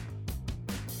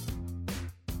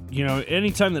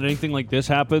 anytime that anything like this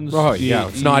happens. Oh, yeah,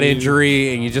 it's not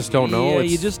injury and you just don't know. Yeah,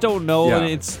 you just don't know, and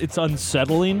it's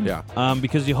unsettling. Yeah.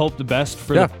 Because you hope the best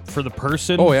for the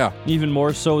person. Oh, yeah. Even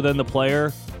more so than the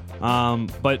player.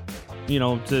 But,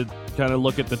 to kind of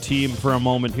look at the team for a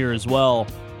moment here as well,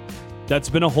 that's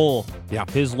been a hole. Yeah.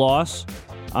 His loss.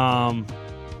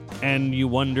 And you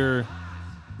wonder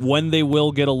when they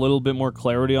will get a little bit more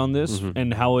clarity on this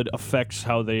and how it affects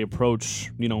how they approach,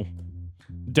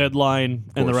 deadline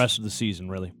and the rest of the season,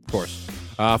 really. Of course.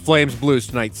 Flames Blues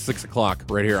tonight, 6 o'clock,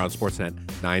 right here on Sportsnet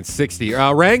 960.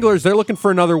 Wranglers, they're looking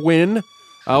for another win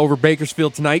over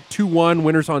Bakersfield tonight. 2-1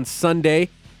 winners on Sunday.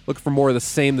 Looking for more of the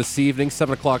same this evening.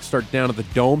 7 o'clock start down at the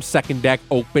Dome. Second deck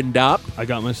opened up. I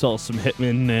got myself some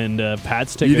Hitman and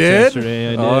Pats tickets You did? yesterday. I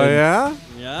did. Oh, yeah?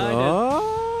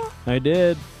 Yeah, I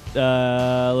did.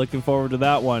 Looking forward to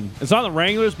that one. It's not the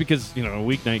Wranglers because, a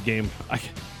weeknight game,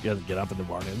 you have to get up in the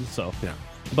morning. So, yeah.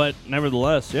 But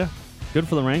nevertheless, good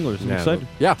for the Wranglers. I'm excited.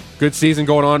 Yeah, good season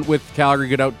going on with Calgary.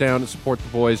 Get out down and support the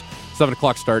boys. 7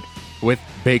 o'clock start with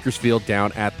Bakersfield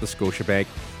down at the Scotiabank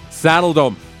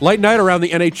Saddledome. Light night around the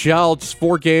NHL, just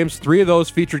 4 games. 3 of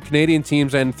those featured Canadian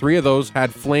teams, and 3 of those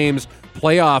had Flames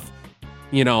playoff,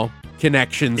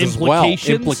 connections as well.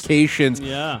 Implications.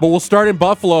 Yeah. But we'll start in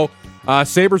Buffalo.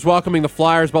 Sabres welcoming the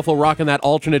Flyers. Buffalo rocking that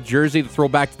alternate jersey, the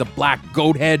throwback to the black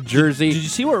goat head jersey. Did you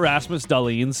see what Rasmus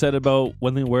Dahlin said about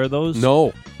when they wear those?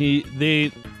 No.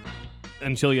 They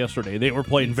until yesterday, they were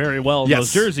playing very well in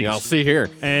those jerseys. Yeah, I'll see here.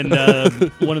 And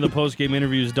one of the post-game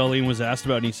interviews, Dahlin was asked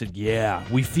about, and he said, "Yeah,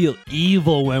 we feel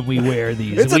evil when we wear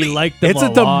these. We like them It's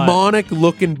a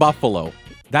demonic-looking Buffalo.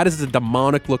 That is a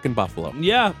demonic-looking Buffalo.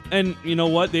 Yeah, and you know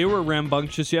what? They were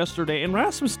rambunctious yesterday, and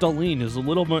Rasmus Dahlin is a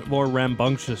little bit more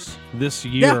rambunctious this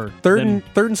year. Yeah,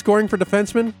 third in scoring for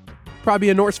defenseman. Probably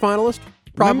a Norris finalist.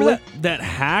 Probably. Remember that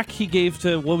hack he gave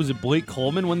to, what was it, Blake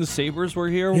Coleman when the Sabres were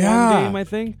here one game, I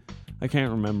think? I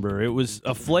can't remember. It was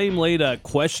a Flame laid a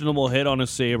questionable hit on a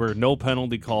Sabre, no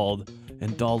penalty called,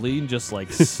 and Dahlin just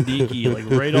sneaky,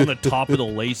 right on the top of the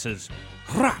laces.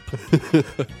 Crap.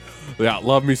 Yeah,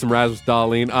 love me some Rasmus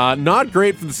Dahlin. Not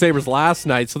great for the Sabres last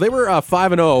night. So they were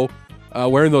 5-0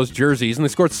 wearing those jerseys, and they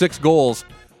scored 6 goals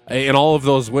in all of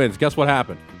those wins. Guess what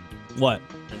happened? What?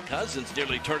 And Cousins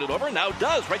nearly turned it over. Now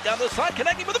does. Right down the side,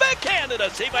 connecting with the backhand. And a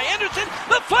save by Anderson.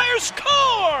 The Flyers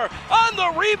score! On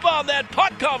the rebound, that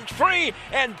puck comes free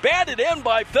and batted in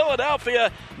by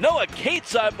Philadelphia. Noah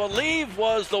Cates, I believe,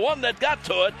 was the one that got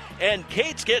to it. And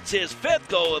Cates gets his 5th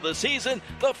goal of the season.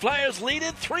 The Flyers lead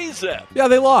it 3-0. Yeah,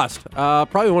 they lost.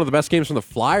 Probably one of the best games from the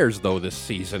Flyers, though, this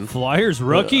season. Flyers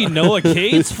rookie Noah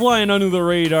Cates flying under the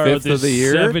radar with 5th of his the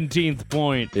year. 17th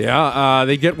point. Yeah,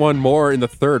 they get one more in the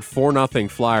third. 4-0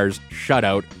 Flyers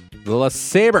shutout the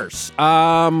Sabres.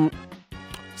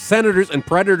 Senators and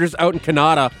Predators out in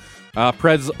Canada.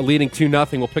 Preds leading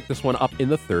 2-0. We'll pick this one up in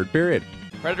the third period.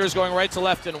 Predators going right to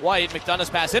left and White.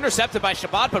 McDonough's pass intercepted by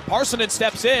Shabbat, but Parsonen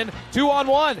steps in.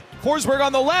 2-on-1. Forsberg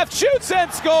on the left, shoots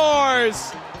and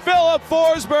scores! Philip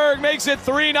Forsberg makes it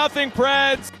 3-0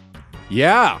 Preds.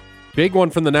 Yeah, big one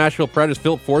from the Nashville Predators.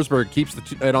 Philip Forsberg keeps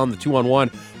it on the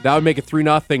 2-on-1. That would make it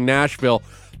 3-0 Nashville.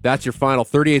 That's your final.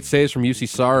 38 saves from UC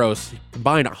Saros. He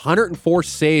combined 104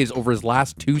 saves over his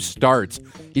last 2 starts.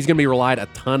 He's going to be relied a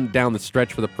ton down the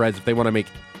stretch for the Preds if they want to make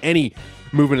any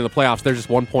movement in the playoffs. They're just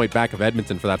 1 point back of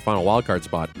Edmonton for that final wildcard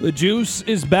spot. The juice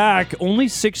is back. Only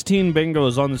 16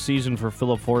 bingos on the season for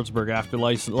Philip Forsberg after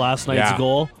last night's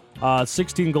goal.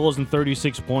 16 goals and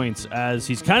 36 points, as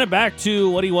he's kind of back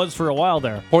to what he was for a while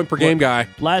there. Point per game guy.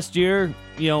 Last year,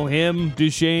 him,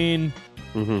 Duchesne.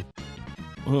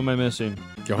 Mm-hmm. Who am I missing?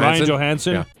 Johansson? Ryan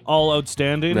Johansson. Yeah. All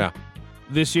outstanding. Yeah.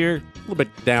 This year, A little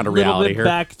bit down to a little reality bit here.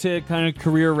 back to kind of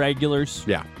career regulars.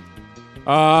 Yeah.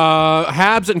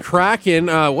 Habs and Kraken.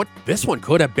 This one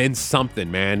could have been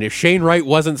something, man. If Shane Wright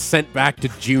wasn't sent back to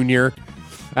junior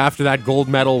after that gold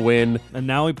medal win. And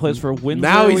now he plays for Windsor.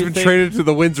 Now he's been traded to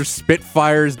the Windsor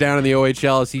Spitfires down in the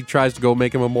OHL as he tries to go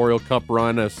make a Memorial Cup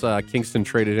run as Kingston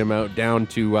traded him out down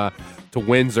to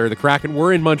Windsor. The Kraken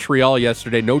were in Montreal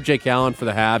yesterday. No Jake Allen for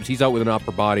the Habs. He's out with an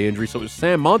upper body injury. So it was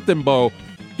Sam Montembeault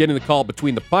getting the call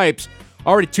between the pipes.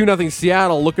 Already 2-0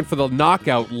 Seattle, looking for the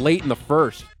knockout late in the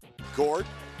first. Gord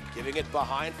giving it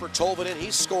behind for Tolvanen. He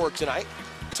scored tonight.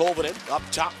 Tolvanen up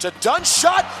top to Dunn.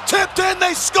 Shot tipped in.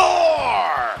 They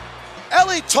score!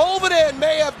 Ellie Tolvanen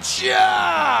may have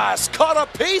just caught a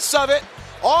piece of it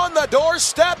on the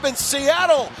doorstep, and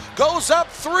Seattle goes up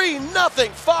 3-0.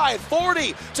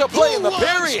 5:40 to play in the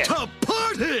period. To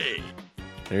party?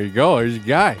 There you go. There's your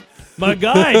guy. My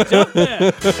guy, jump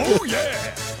in. Oh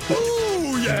yeah!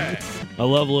 Oh yeah! I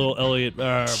love little Elliot.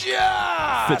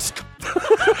 Just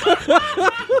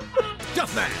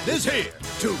Duffman is here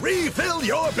to refill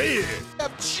your beer.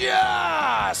 have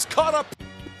just caught a.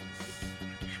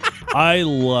 I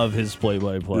love his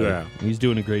play-by-play. Yeah. He's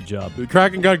doing a great job. The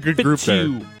Kraken got a good group there.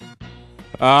 Fitzhugh.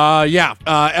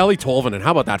 Ellie Tolvanen.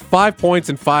 How about that? 5 points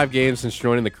in 5 games since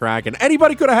joining the Kraken.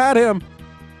 Anybody could have had him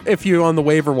if you on the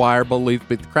waiver wire believe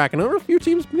the Kraken. There were a few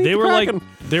teams beneath They the were Kraken.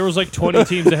 there was 20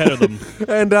 teams ahead of them.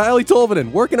 And Ellie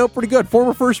Tolvanen working out pretty good.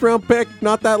 Former first-round pick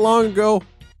not that long ago.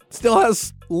 Still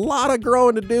has a lot of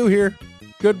growing to do here.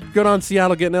 Good on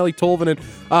Seattle getting Ellie Tolvanen.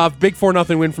 Big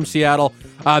 4-0 win from Seattle.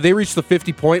 They reached the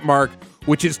 50-point mark,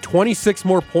 which is 26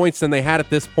 more points than they had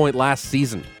at this point last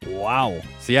season. Wow.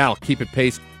 Seattle keeping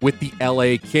pace with the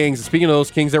LA Kings. And speaking of those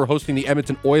Kings, they were hosting the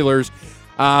Edmonton Oilers.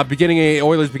 Beginning a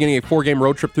 4-game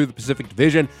road trip through the Pacific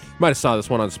Division. You might have saw this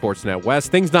one on Sportsnet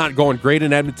West. Things not going great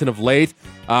in Edmonton of late.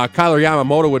 Kyler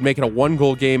Yamamoto would make it a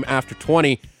 1-goal game after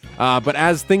 20. But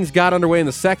as things got underway in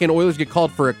the second, Oilers get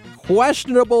called for a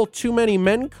questionable too many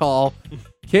men call.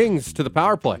 Kings to the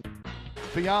power play.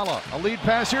 Fiala, a lead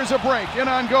pass. Here's a break. In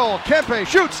on goal. Kempe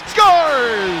shoots,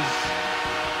 scores!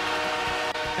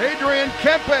 Adrian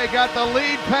Kempe got the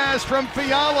lead pass from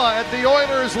Fiala at the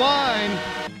Oilers line.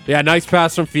 Yeah, nice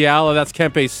pass from Fiala. That's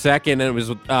Kempe's second, and it was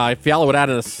Fiala would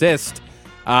add an assist.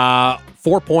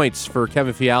 4 points for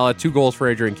Kevin Fiala, 2 goals for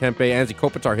Adrian Kempe. Anze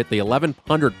Kopitar hit the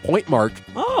 1,100-point mark.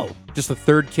 Oh. Just the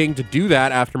third King to do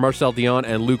that after Marcel Dion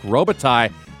and Luc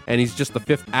Robitaille, and he's just the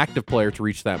 5th active player to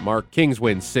reach that mark. Kings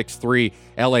win 6-3.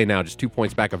 LA now just 2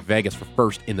 points back of Vegas for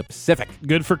first in the Pacific.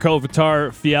 Good for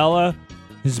Kopitar. Fiala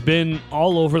has been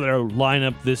all over their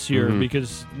lineup this year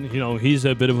because, he's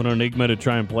a bit of an enigma to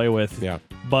try and play with. Yeah.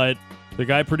 But the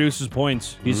guy produces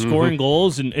points. He's scoring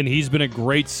goals, and he's been a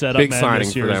great setup Big man signing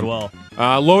this year for as them.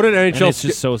 well. Loaded NHL. And it's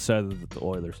just so sad that the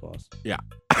Oilers lost. Yeah.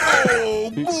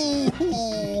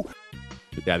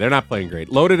 Yeah, they're not playing great.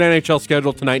 Loaded NHL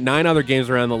schedule tonight. 9 other games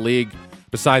around the league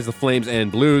besides the Flames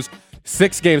and Blues.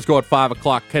 6 games go at 5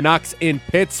 o'clock. Canucks in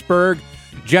Pittsburgh.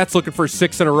 Jets looking for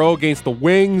 6 in a row against the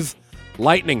Wings.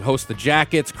 Lightning host the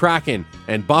Jackets. Kraken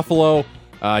and Buffalo.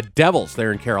 Devils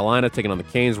there in Carolina taking on the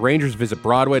Canes. Rangers visit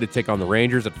Broadway to take on the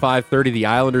Rangers. At 5:30, the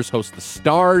Islanders host the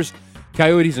Stars.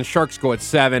 Coyotes and Sharks go at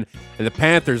 7. And the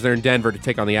Panthers there in Denver to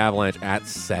take on the Avalanche at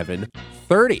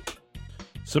 7:30.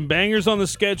 Some bangers on the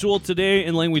schedule today,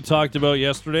 and like we talked about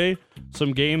yesterday,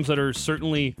 some games that are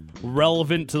certainly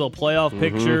relevant to the playoff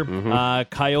picture.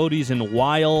 Coyotes and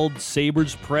Wild,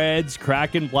 Sabres, Preds,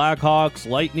 Kraken, Blackhawks,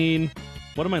 Lightning.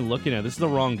 What am I looking at? This is the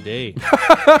wrong day.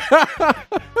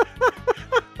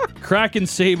 Kraken,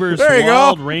 Sabres,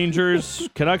 Wild, Rangers,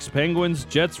 Canucks, Penguins,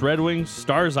 Jets, Red Wings,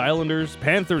 Stars, Islanders,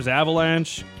 Panthers,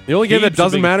 Avalanche. The only game that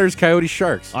doesn't matter is Coyotes,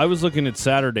 Sharks. I was looking at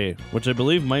Saturday, which I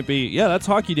believe might be, that's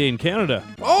Hockey Day in Canada.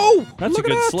 Oh, that's a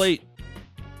good slate.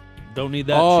 Don't need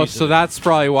that. Oh, so that's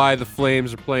probably why the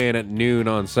Flames are playing at noon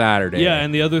on Saturday. Yeah,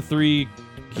 and the other 3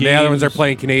 games. The other ones are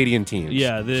playing Canadian teams.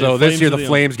 Yeah. So this year the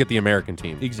Flames get the American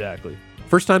team. Exactly.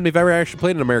 First time they've ever actually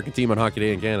played an American team on Hockey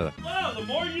Day in Canada. Wow, the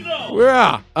more you know.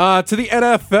 Yeah. To the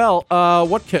NFL,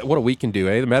 what we can do,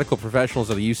 eh? The medical professionals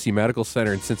of the UC Medical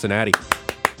Center in Cincinnati.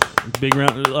 Big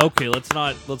round. Okay, let's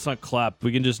not clap.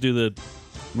 We can just do the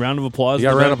round of applause. You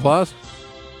got a round of applause?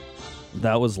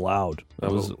 That was loud.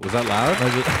 Was that loud?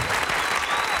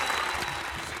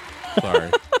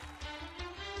 Sorry.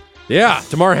 Yeah,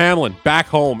 Damar Hamlin back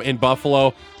home in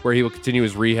Buffalo, where he will continue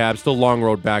his rehab. Still long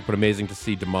road back, but amazing to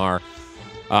see Damar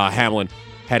Hamlin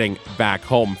heading back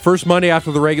home. First Monday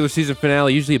after the regular season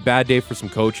finale, usually a bad day for some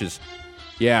coaches.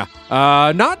 Yeah.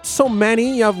 Not so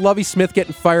many. You have Lovie Smith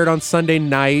getting fired on Sunday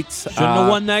night. Shouldn't have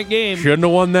won that game.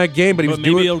 But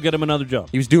maybe it'll get him another job.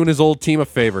 He was doing his old team a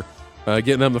favor,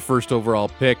 getting them the first overall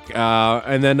pick.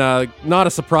 And then not a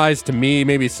surprise to me,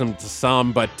 maybe to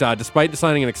some, but despite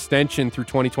signing an extension through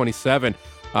 2027,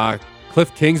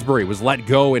 Cliff Kingsbury was let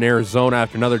go in Arizona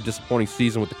after another disappointing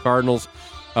season with the Cardinals.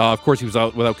 Of course, he was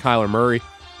out without Kyler Murray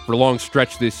for a long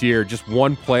stretch this year, just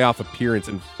 1 playoff appearance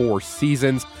in 4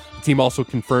 seasons. The team also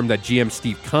confirmed that GM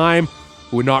Steve Keim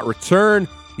would not return.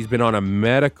 He's been on a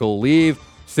medical leave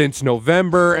since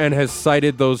November and has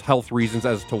cited those health reasons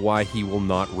as to why he will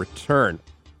not return.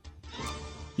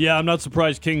 Yeah, I'm not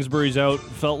surprised Kingsbury's out.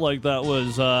 Felt like that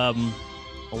was a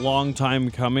long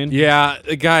time coming. Yeah,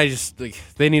 the guy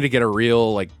they need to get a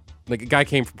real, a guy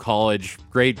came from college,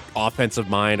 great offensive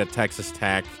mind at Texas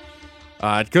Tech.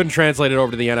 Couldn't translate it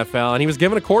over to the NFL, and he was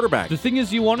given a quarterback. The thing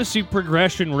is, you want to see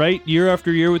progression, right? Year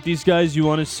after year with these guys, you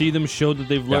want to see them show that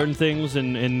they've learned things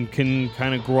and can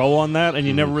kind of grow on that, and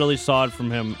you never really saw it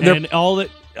from him. And all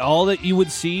that you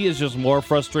would see is just more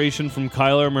frustration from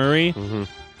Kyler Murray,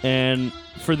 and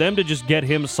for them to just get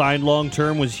him signed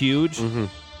long-term was huge.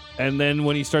 And then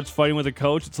when he starts fighting with a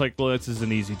coach, it's like, well, this is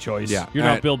an easy choice. Yeah. You're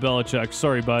not Bill Belichick.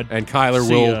 Sorry, bud. And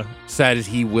Kyler says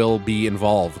he will be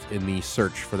involved in the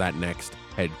search for that next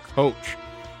head coach.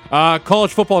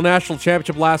 College football national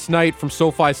championship last night from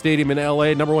SoFi Stadium in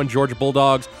L.A. Number 1 Georgia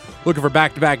Bulldogs looking for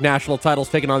back-to-back national titles,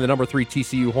 taking on the number 3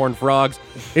 TCU Horned Frogs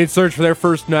in search for their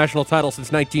first national title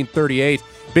since 1938.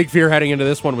 Big fear heading into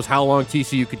this one was how long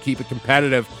TCU could keep it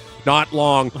competitive. Not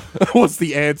long was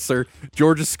the answer.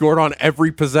 Georgia scored on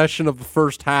every possession of the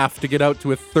first half to get out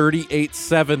to a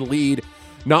 38-7 lead.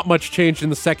 Not much changed in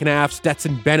the second half.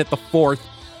 Stetson Bennett, the 4th,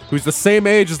 who's the same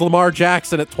age as Lamar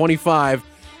Jackson at 25,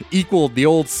 equaled the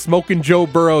old Smokin' Joe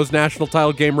Burrow's national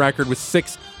title game record with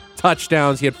 6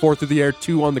 touchdowns. He had 4 through the air,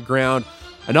 2 on the ground.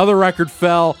 Another record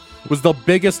fell. Was the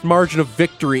biggest margin of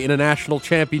victory in a national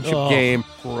championship game.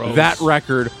 Gross. That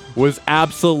record was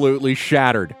absolutely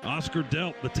shattered. Oscar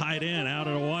Delp, the tight end, out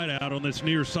at a wideout on this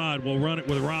near side. Will run it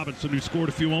with Robinson, who scored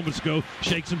a few moments ago.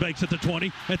 Shakes and bakes at the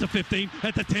 20, at the 15,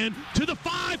 at the 10, to the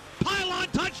 5. Pylon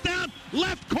touchdown,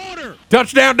 left corner.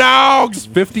 Touchdown, Dogs!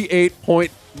 58-point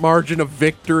margin of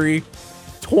victory.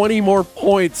 20 more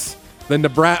points than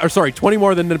 20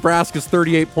 more than Nebraska's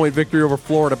 38-point victory over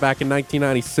Florida back in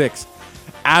 1996.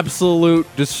 Absolute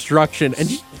destruction.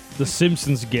 And the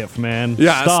Simpsons gif, man.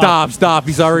 Yeah, stop.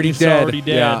 He's already dead.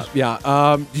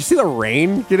 Yeah. Do you see the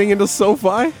rain getting into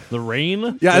SoFi? The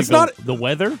rain? Yeah, it's not the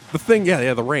weather. The thing.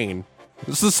 Yeah, the rain.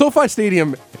 So the SoFi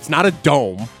Stadium. It's not a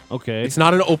dome. Okay. It's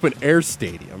not an open air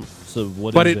stadium. So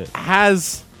what but is it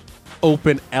has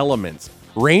open elements.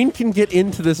 Rain can get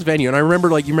into this venue, and I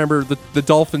remember, you remember the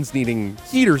Dolphins needing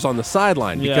heaters on the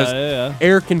sideline because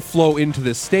air can flow into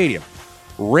this stadium.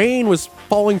 Rain was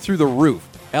falling through the roof.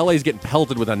 LA's getting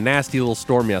pelted with a nasty little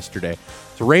storm yesterday.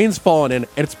 So rain's falling in,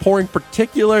 and it's pouring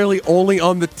particularly only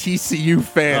on the TCU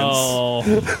fans. Oh,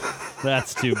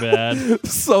 that's too bad.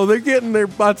 So they're getting their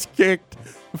butts kicked.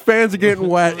 The fans are getting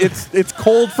wet. It's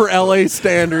cold for LA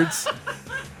standards,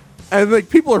 and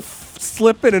people are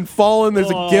slipping and falling. There's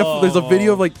a gif. There's a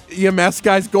video of EMS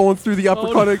guys going through the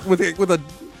uppercut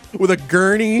with a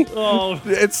gurney. Oh,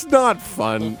 it's not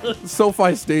fun.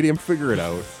 SoFi Stadium, figure it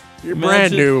out. You're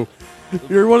brand new.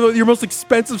 You're one of your most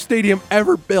expensive stadium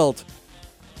ever built.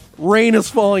 Rain is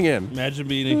falling in. Imagine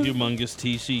being a humongous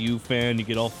TCU fan. You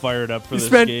get all fired up for this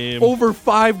spent game. Over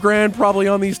 $5,000 probably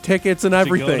on these tickets and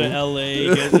everything. To go to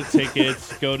LA, get the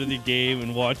tickets, go to the game,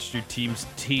 and watch your team's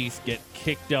teeth get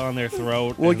kicked down their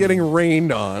throat. While getting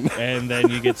rained on. And then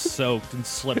you get soaked and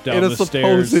slip down in the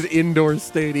stairs. In a supposed indoor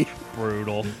stadium.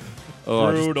 Brutal.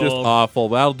 Oh, just awful.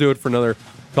 That'll do it for another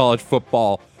college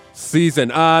football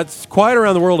season. It's quiet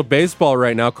around the world of baseball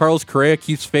right now. Carlos Correa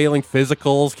keeps failing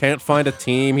physicals, can't find a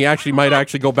team. He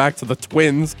might go back to the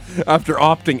Twins after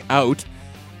opting out.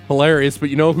 Hilarious, but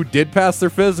you know who did pass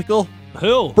their physical?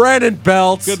 Who? Brandon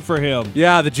Belt. Good for him.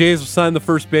 Yeah, the Jays have signed the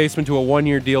first baseman to a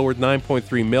one-year deal worth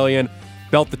 $9.3 million.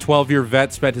 Belt, the 12-year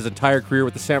vet, spent his entire career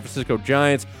with the San Francisco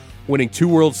Giants, winning 2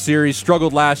 World Series,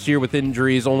 struggled last year with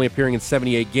injuries, only appearing in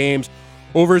 78 games.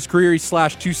 Over his career, he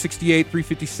slashed 268,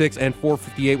 356, and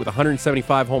 458 with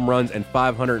 175 home runs and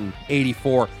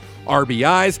 584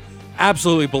 RBIs.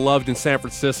 Absolutely beloved in San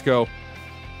Francisco.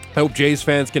 I hope Jays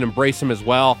fans can embrace him as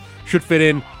well. Should fit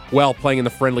in well playing in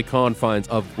the friendly confines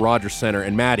of Rogers Center.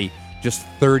 And Maddie, just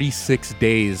 36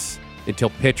 days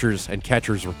until pitchers and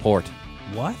catchers report.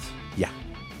 What? Yeah.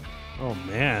 Oh,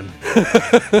 man.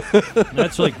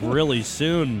 That's really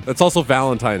soon. That's also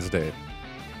Valentine's Day.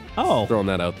 Oh. Throwing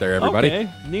that out there, everybody. Okay,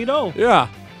 neato. Yeah.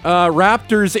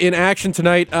 Raptors in action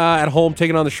tonight at home,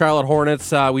 taking on the Charlotte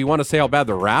Hornets. We want to say how bad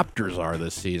the Raptors are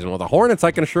this season. Well, the Hornets,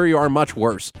 I can assure you, are much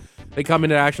worse. They come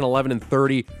into action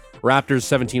 11-30. Raptors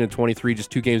 17-23, just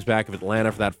 2 games back of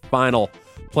Atlanta for that final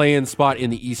play-in spot in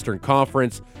the Eastern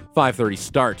Conference. 5:30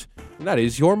 start. And that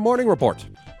is your morning report.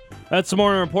 That's the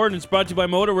morning report, and it's brought to you by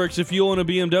Motorworks. If you own a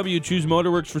BMW, choose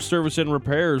Motorworks for service and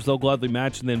repairs. They'll gladly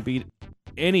match and then beat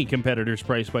any competitor's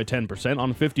price by 10%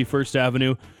 on 51st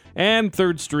Avenue and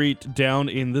 3rd Street down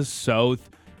in the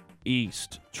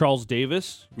southeast. Charles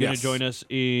Davis going to join us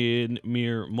in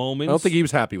mere moments. I don't think he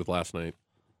was happy with last night.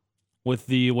 With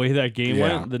the way that game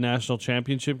went, the national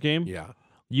championship game? Yeah.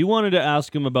 You wanted to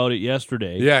ask him about it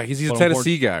yesterday. Yeah, he's a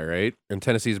Tennessee guy, right? And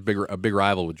Tennessee's a big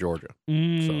rival with Georgia.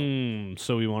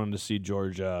 So we wanted to see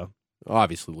Georgia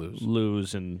obviously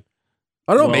lose and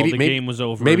I don't know. Maybe the game was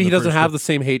over. Maybe he doesn't have the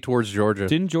same hate towards Georgia.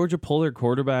 Didn't Georgia pull their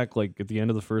quarterback at the end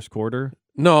of the first quarter?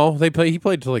 No, he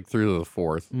played till through the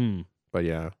fourth. But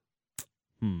yeah.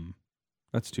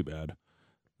 That's too bad.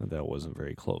 That wasn't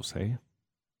very close, hey?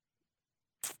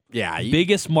 Yeah.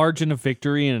 Biggest margin of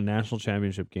victory in a national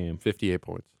championship game. 58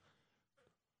 points.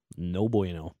 No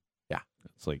bueno. Yeah.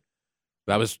 It's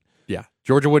that was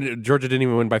Georgia didn't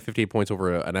even win by 58 points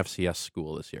over an FCS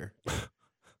school this year.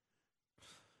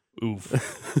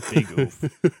 Oof. Big oof.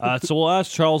 So we'll ask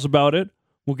Charles about it.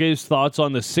 We'll get his thoughts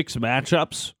on the 6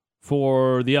 matchups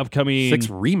for the upcoming 6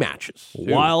 rematches.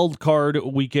 Wild card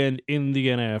weekend in the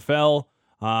NFL.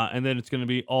 And then it's going to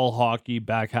be all hockey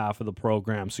back half of the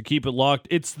program. So keep it locked.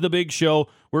 It's The Big Show.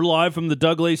 We're live from the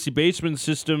Doug Lacey Basement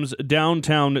Systems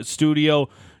downtown studio.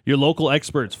 Your local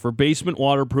experts for basement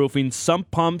waterproofing,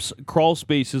 sump pumps, crawl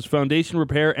spaces, foundation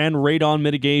repair, and radon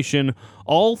mitigation.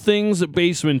 All things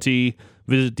basementy.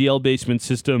 Visit DL Basement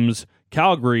Systems,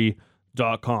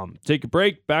 Calgary.com. Take a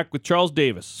break. Back with Charles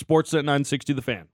Davis, Sportsnet 960 The Fan.